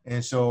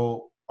 And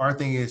so our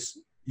thing is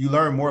you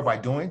learn more by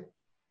doing.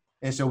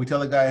 And so we tell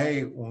the guy,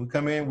 hey, when we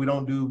come in, we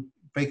don't do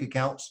fake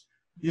accounts.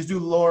 You just do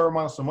lower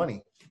amounts of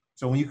money.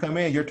 So when you come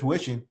in, your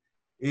tuition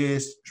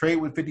is trade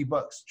with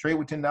 $50, trade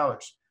with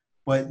 $10.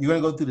 But you're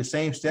going to go through the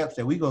same steps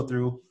that we go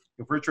through.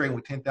 If we're trading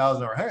with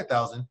 10,000 or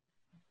 100,000,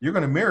 you're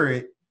going to mirror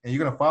it and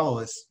you're going to follow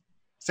us.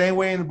 Same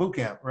way in the boot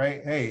camp,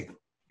 right? Hey,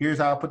 here's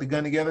how I put the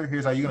gun together.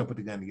 Here's how you're going to put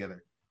the gun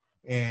together.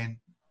 And,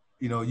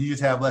 you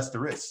just have less to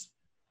risk.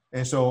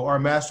 And so our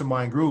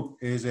mastermind group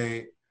is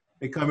they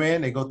come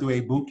in, they go through a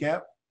boot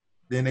camp,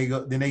 then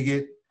they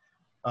get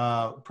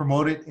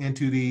promoted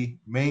into the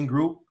main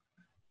group.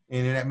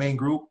 And in that main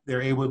group,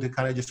 they're able to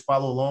kind of just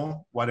follow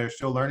along while they're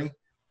still learning,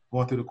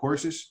 going through the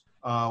courses.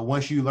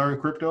 Once you learn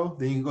crypto,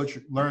 then you can go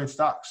learn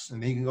stocks,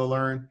 and then you can go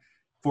learn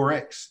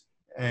Forex.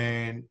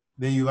 And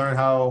then you learn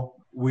how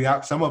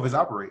some of us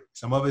operate.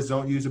 Some of us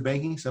don't use the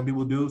banking. Some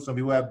people do. Some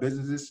people have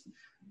businesses.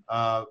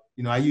 I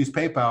use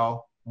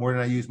PayPal more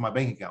than I use my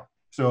bank account.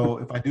 So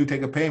if I do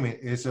take a payment,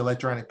 it's an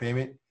electronic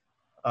payment.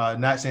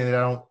 Not saying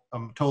that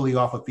I'm totally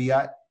off of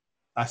fiat.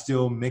 I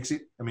still mix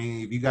it.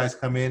 If you guys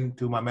come in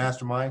to my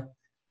mastermind,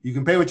 You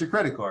can pay with your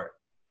credit card.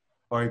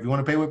 Or if you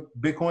want to pay with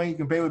Bitcoin, you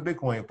can pay with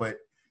Bitcoin, but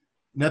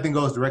nothing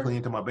goes directly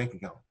into my bank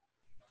account.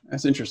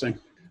 That's interesting.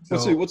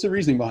 So, what's the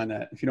reasoning behind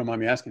that? If you don't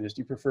mind me asking this,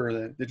 do you prefer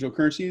the digital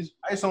currencies?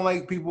 I just don't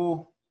like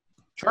people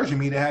charging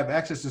me to have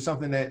access to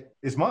something that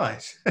is mine.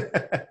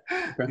 Okay.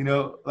 You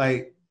know,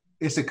 like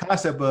it's a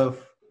concept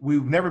of,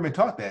 we've never been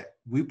taught that.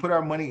 We put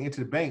our money into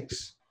the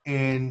banks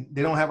and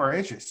they don't have our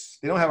interests.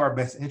 They don't have our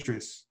best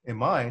interests in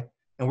mind.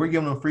 And we're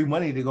giving them free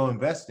money to go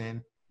invest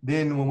in.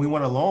 Then when we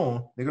want a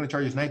loan, they're going to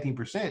charge us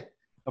 19%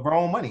 of our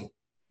own money.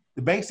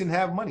 The banks didn't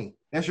have money.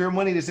 That's your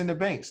money that's in the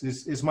banks.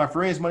 It's my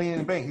friend's money in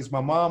the bank. It's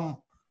my mom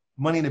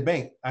money in the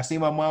bank. I see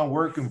my mom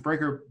work and break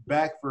her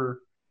back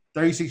for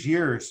 36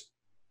 years.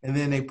 And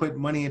then they put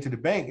money into the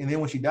bank. And then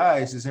when she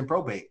dies, it's in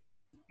probate.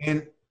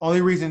 And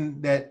only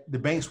reason that the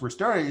banks were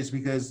started is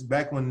because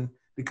back when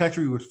the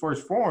country was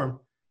first formed,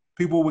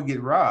 people would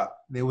get robbed.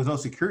 There was no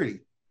security.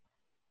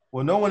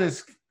 Well, no one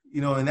is,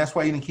 you know, and that's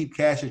why you didn't keep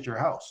cash at your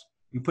house.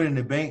 You put it in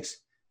the banks,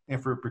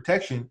 and for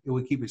protection, it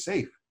would keep it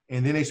safe.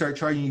 And then they start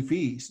charging you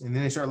fees, and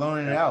then they start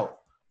loaning it out.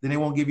 Then they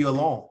won't give you a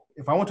loan.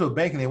 If I went to a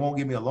bank and they won't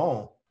give me a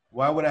loan,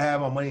 why would I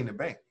have my money in the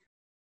bank?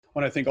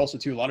 Well, I think also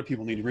too, a lot of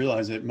people need to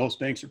realize that most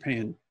banks are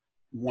paying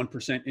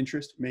 1%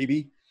 interest,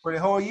 maybe for the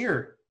whole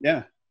year.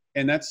 Yeah.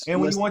 And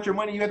when you want your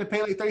money, you have to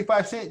pay like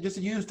 35 cents just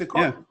to use the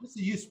card. Yeah. Just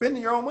to use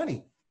spending your own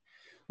money.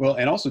 Well,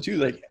 and also too,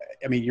 like,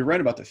 I mean, you're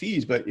right about the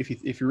fees, but if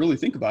you really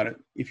think about it,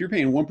 if you're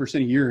paying 1%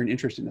 a year in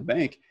interest in the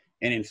bank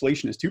and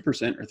inflation is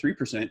 2% or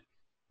 3%,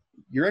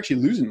 you're actually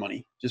losing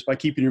money just by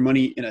keeping your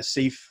money in a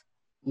safe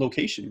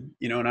location,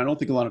 you know, and I don't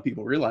think a lot of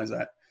people realize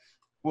that.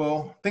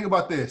 Well, think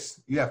about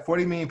this. You have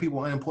 40 million people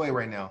unemployed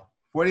right now.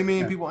 40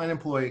 million people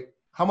unemployed.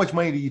 How much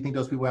money do you think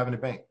those people have in the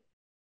bank?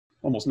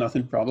 Almost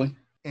nothing, probably.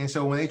 And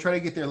so when they try to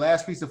get their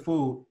last piece of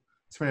food,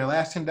 spend their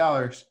last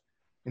 $10,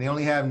 and they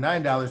only have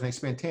 $9 and they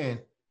spend $10,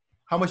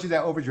 how much is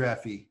that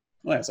overdraft fee?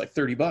 Well, it's like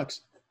 $30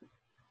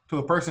 to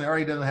a person that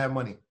already doesn't have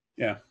money.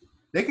 Yeah.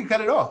 They can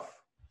cut it off.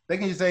 They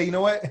can just say, you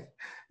know what?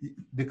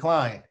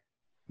 Decline.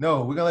 No,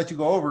 we're going to let you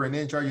go over and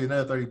then charge you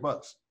another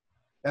 $30.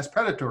 That's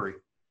predatory.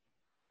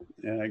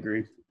 Yeah, I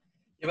agree.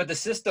 Yeah, but the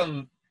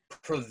system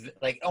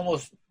like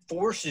almost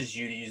forces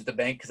you to use the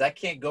bank, because I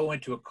can't go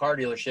into a car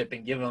dealership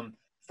and give them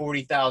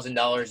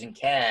 $40,000 in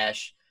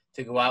cash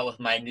to go out with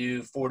my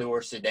new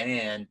 4-door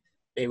sedan.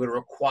 They would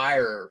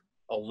require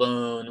a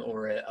loan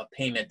or a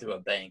payment through a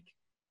bank.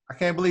 I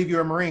can't believe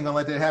you're a Marine. Gonna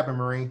let that happen,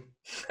 Marine.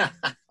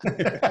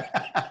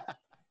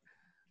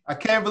 I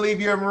can't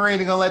believe you're a Marine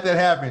and gonna let that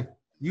happen.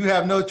 You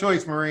have no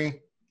choice, Marine.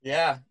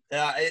 Yeah.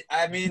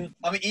 I mean,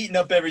 I'm eating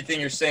up everything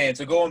you're saying.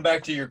 So going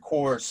back to your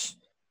course.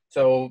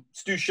 So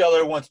Stu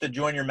Scheller wants to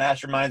join your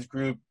masterminds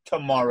group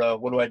tomorrow.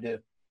 What do I do?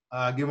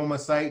 Give them a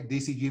site,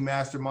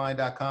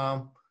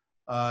 dcgmastermind.com.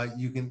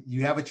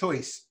 You have a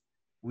choice.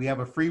 We have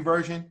a free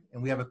version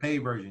and we have a paid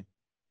version.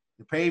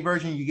 The paid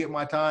version, you get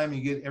my time,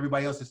 you get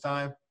everybody else's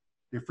time.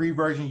 The free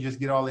version, you just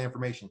get all the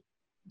information.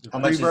 The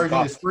free version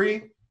is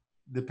free.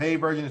 The paid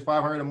version is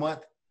 $500 a month.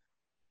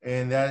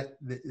 And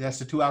that's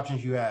the two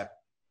options you have.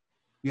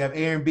 You have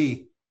A and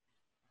B.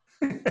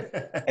 And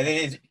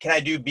then can I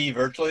do B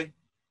virtually?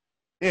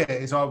 Yeah,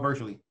 it's all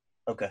virtually.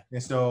 Okay.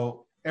 And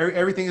so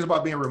everything is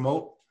about being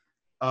remote.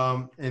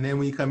 And then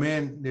when you come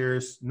in,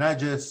 there's not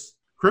just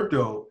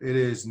crypto. It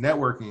is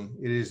networking.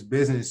 It is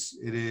business.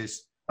 It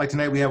is like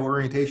tonight we have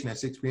orientation at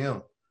 6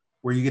 p.m.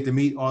 where you get to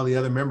meet all the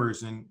other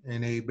members and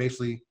they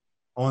basically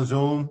on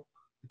Zoom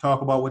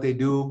talk about what they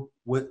do,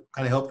 what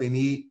kind of help they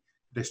need.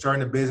 If they're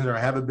starting a business or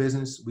have a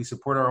business, we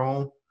support our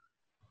own.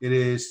 It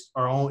is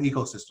our own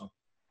ecosystem.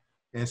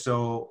 And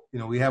so, you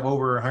know, we have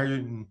over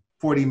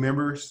 140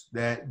 members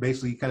that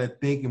basically kind of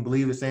think and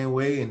believe the same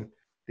way, and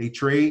they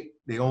trade,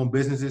 they own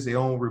businesses, they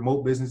own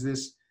remote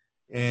businesses,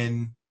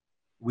 and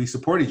we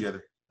support each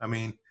other. I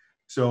mean,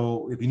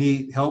 so if you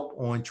need help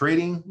on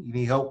trading, you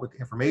need help with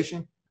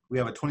information, we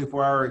have a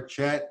 24-hour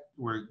chat.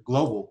 We're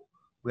global.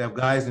 We have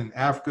guys in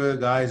Africa,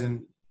 guys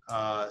in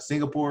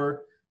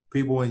Singapore,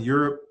 people in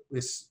Europe.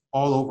 It's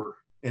all over.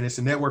 And it's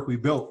a network we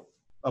built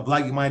of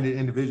like-minded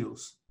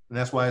individuals. And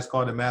that's why it's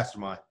called a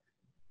mastermind.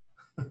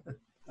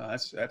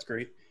 That's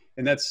great.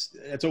 And that's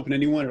open to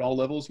anyone at all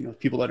levels, you know,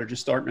 people that are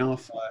just starting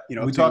off, you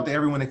know. We talk to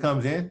everyone that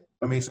comes in.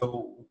 I mean,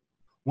 so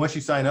once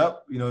you sign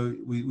up, you know,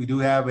 we do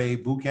have a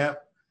boot camp,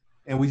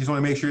 and we just want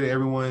to make sure that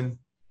everyone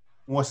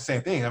wants the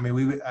same thing. I mean,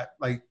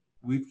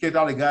 we kicked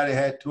out a guy that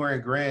had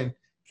 $200,000,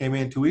 came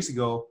in 2 weeks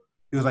ago.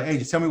 He was like, hey,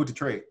 just tell me what to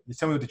trade. Just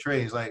tell me what to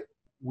trade. He's like,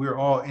 we're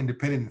all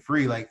independent and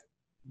free. Like,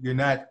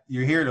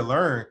 you're here to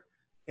learn,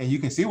 and you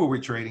can see what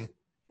we're trading,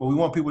 but we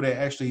want people that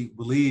actually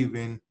believe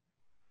in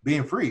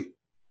being free.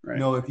 Right. You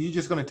know, if you're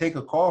just going to take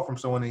a call from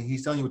someone and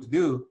he's telling you what to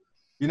do,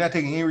 you're not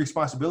taking any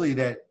responsibility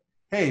that,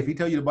 hey, if he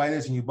tell you to buy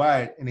this and you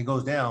buy it and it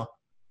goes down,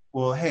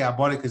 well, hey, I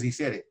bought it because he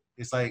said it.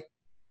 It's like,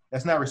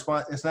 that's not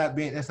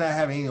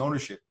having any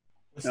ownership.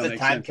 What's the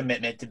time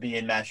commitment to be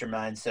in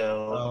mastermind?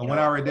 So 1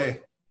 hour a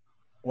day.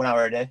 1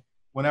 hour a day?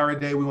 1 hour a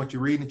day. We want you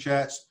reading the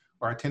chats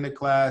or attend the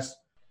class.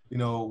 You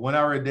know, 1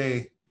 hour a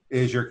day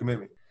is your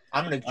commitment.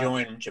 I'm going to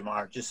join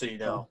Jamar, just so you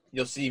know.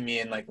 You'll see me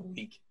in like a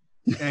week.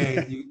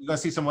 Hey, you're going to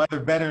see some other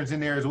veterans in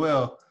there as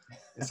well.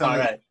 All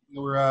right.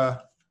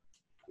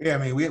 I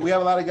mean, we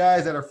have a lot of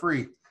guys that are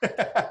free.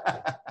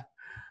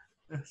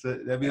 So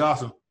that'd be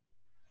awesome.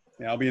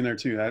 Yeah, I'll be in there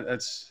too.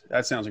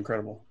 That sounds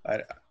incredible.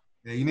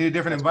 Yeah, you need a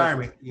different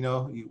environment. Perfect. You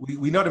know,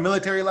 we know the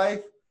military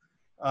life.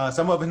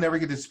 Some of us never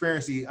get to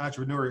experience the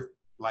entrepreneur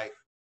life.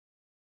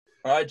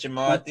 All right,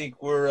 Jamar, I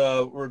think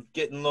we're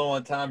getting low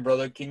on time,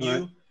 brother. Can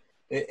you,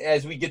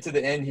 as we get to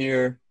the end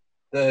here,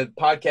 the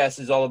podcast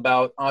is all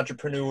about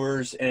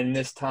entrepreneurs, and in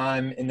this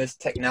time, in this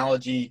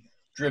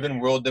technology-driven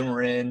world that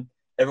we're in,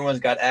 everyone's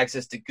got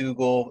access to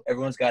Google,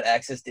 everyone's got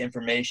access to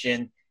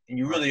information, and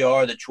you really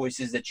are the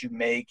choices that you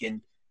make,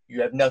 and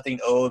you have nothing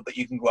owed, but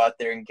you can go out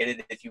there and get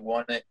it if you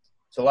want it.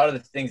 So a lot of the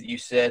things that you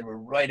said were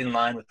right in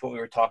line with what we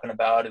were talking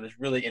about. It was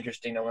really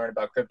interesting to learn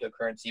about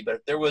cryptocurrency. But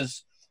if there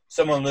was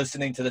someone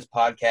listening to this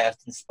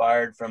podcast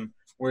inspired from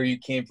where you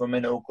came from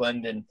in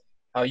Oakland and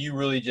how you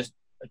really just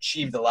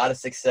achieved a lot of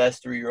success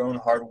through your own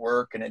hard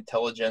work and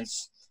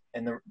intelligence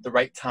and the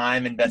right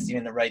time investing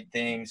in the right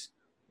things,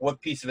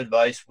 what piece of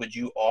advice would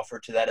you offer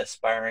to that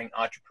aspiring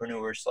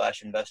entrepreneur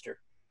 / investor?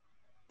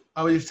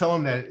 I would just tell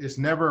them that it's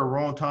never a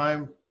wrong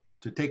time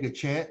to take a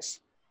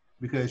chance,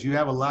 because you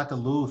have a lot to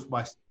lose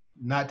by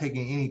not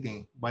taking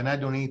anything, by not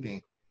doing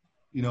anything.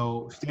 You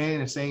know, staying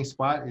in the same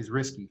spot is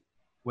risky.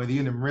 Whether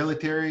you're in the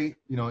military,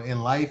 you know, in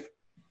life,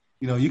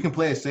 you know, you can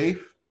play it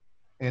safe,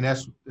 and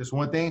that's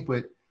one thing,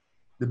 but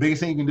the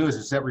biggest thing you can do is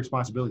accept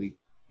responsibility.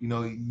 You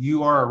know,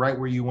 you are right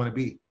where you want to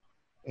be.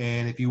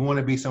 And if you want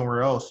to be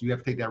somewhere else, you have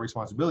to take that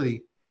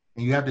responsibility,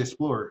 and you have to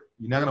explore.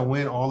 You're not going to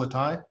win all the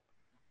time,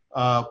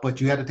 but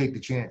you have to take the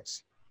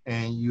chance,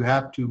 and you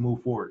have to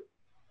move forward.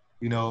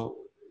 You know,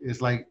 it's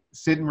like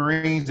sitting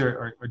Marines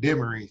or dead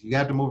Marines. You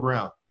have to move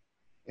around,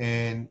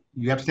 and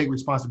you have to take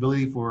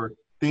responsibility for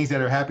things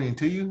that are happening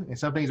to you, and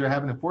some things are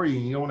happening for you,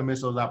 and you don't want to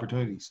miss those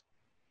opportunities.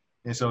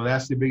 And so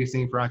that's the biggest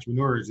thing for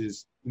entrepreneurs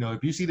is, you know,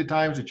 if you see the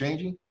times are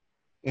changing,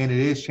 and it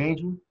is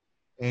changing,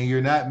 and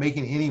you're not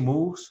making any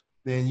moves,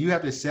 then you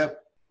have to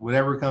accept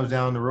whatever comes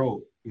down the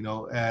road, you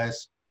know,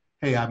 as,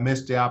 hey, I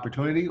missed the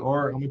opportunity,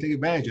 or I'm going to take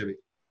advantage of it.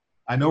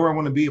 I know where I'm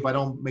going to be if I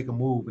don't make a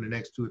move in the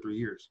next 2 or 3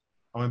 years.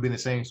 I'm going to be in the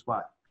same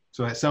spot.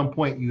 So at some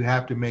point you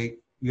have to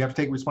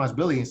take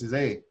responsibility and say,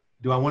 hey,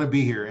 do I want to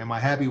be here? Am I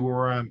happy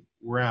where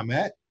I'm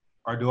at?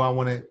 Or do I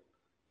want to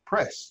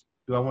press?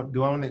 Do I want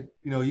to,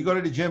 you know, you go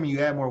to the gym and you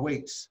add more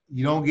weights.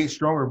 You don't get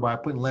stronger by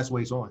putting less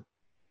weights on.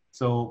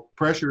 So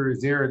pressure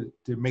is there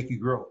to make you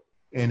grow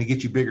and to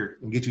get you bigger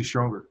and get you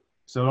stronger.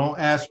 So don't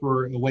ask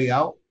for a way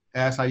out.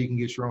 Ask how you can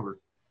get stronger,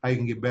 how you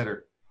can get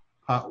better.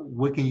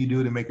 What can you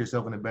do to make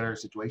yourself in a better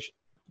situation?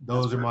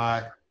 Those are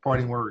my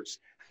parting words.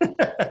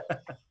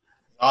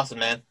 Awesome,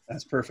 man.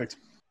 That's perfect.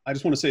 I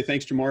just want to say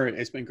thanks, Jamar.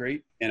 It's been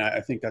great. And I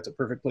think that's a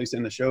perfect place to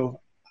end the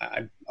show.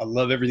 I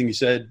love everything you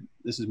said.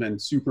 This has been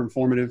super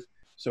informative.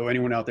 So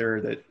anyone out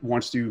there that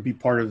wants to be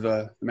part of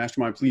the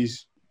mastermind,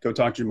 please go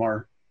talk to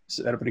Jamar,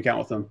 set up an account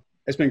with him.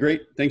 It's been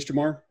great. Thanks,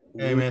 Jamar.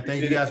 Hey, man.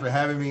 Thank you guys for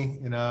having me.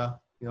 And,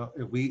 you know,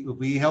 if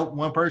we help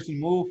one person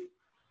move,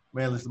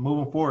 man, let's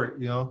move them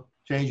forward, you know,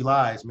 change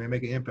lives, man,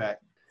 make an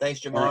impact.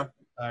 Thanks, Jamar.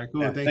 All right,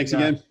 cool. Yeah, thanks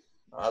again.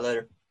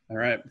 Later. All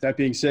right. With that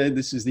being said,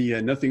 this is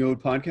the Nothing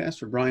Owed podcast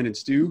for Brian and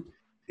Stu,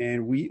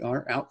 and we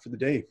are out for the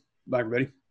day. Bye, everybody.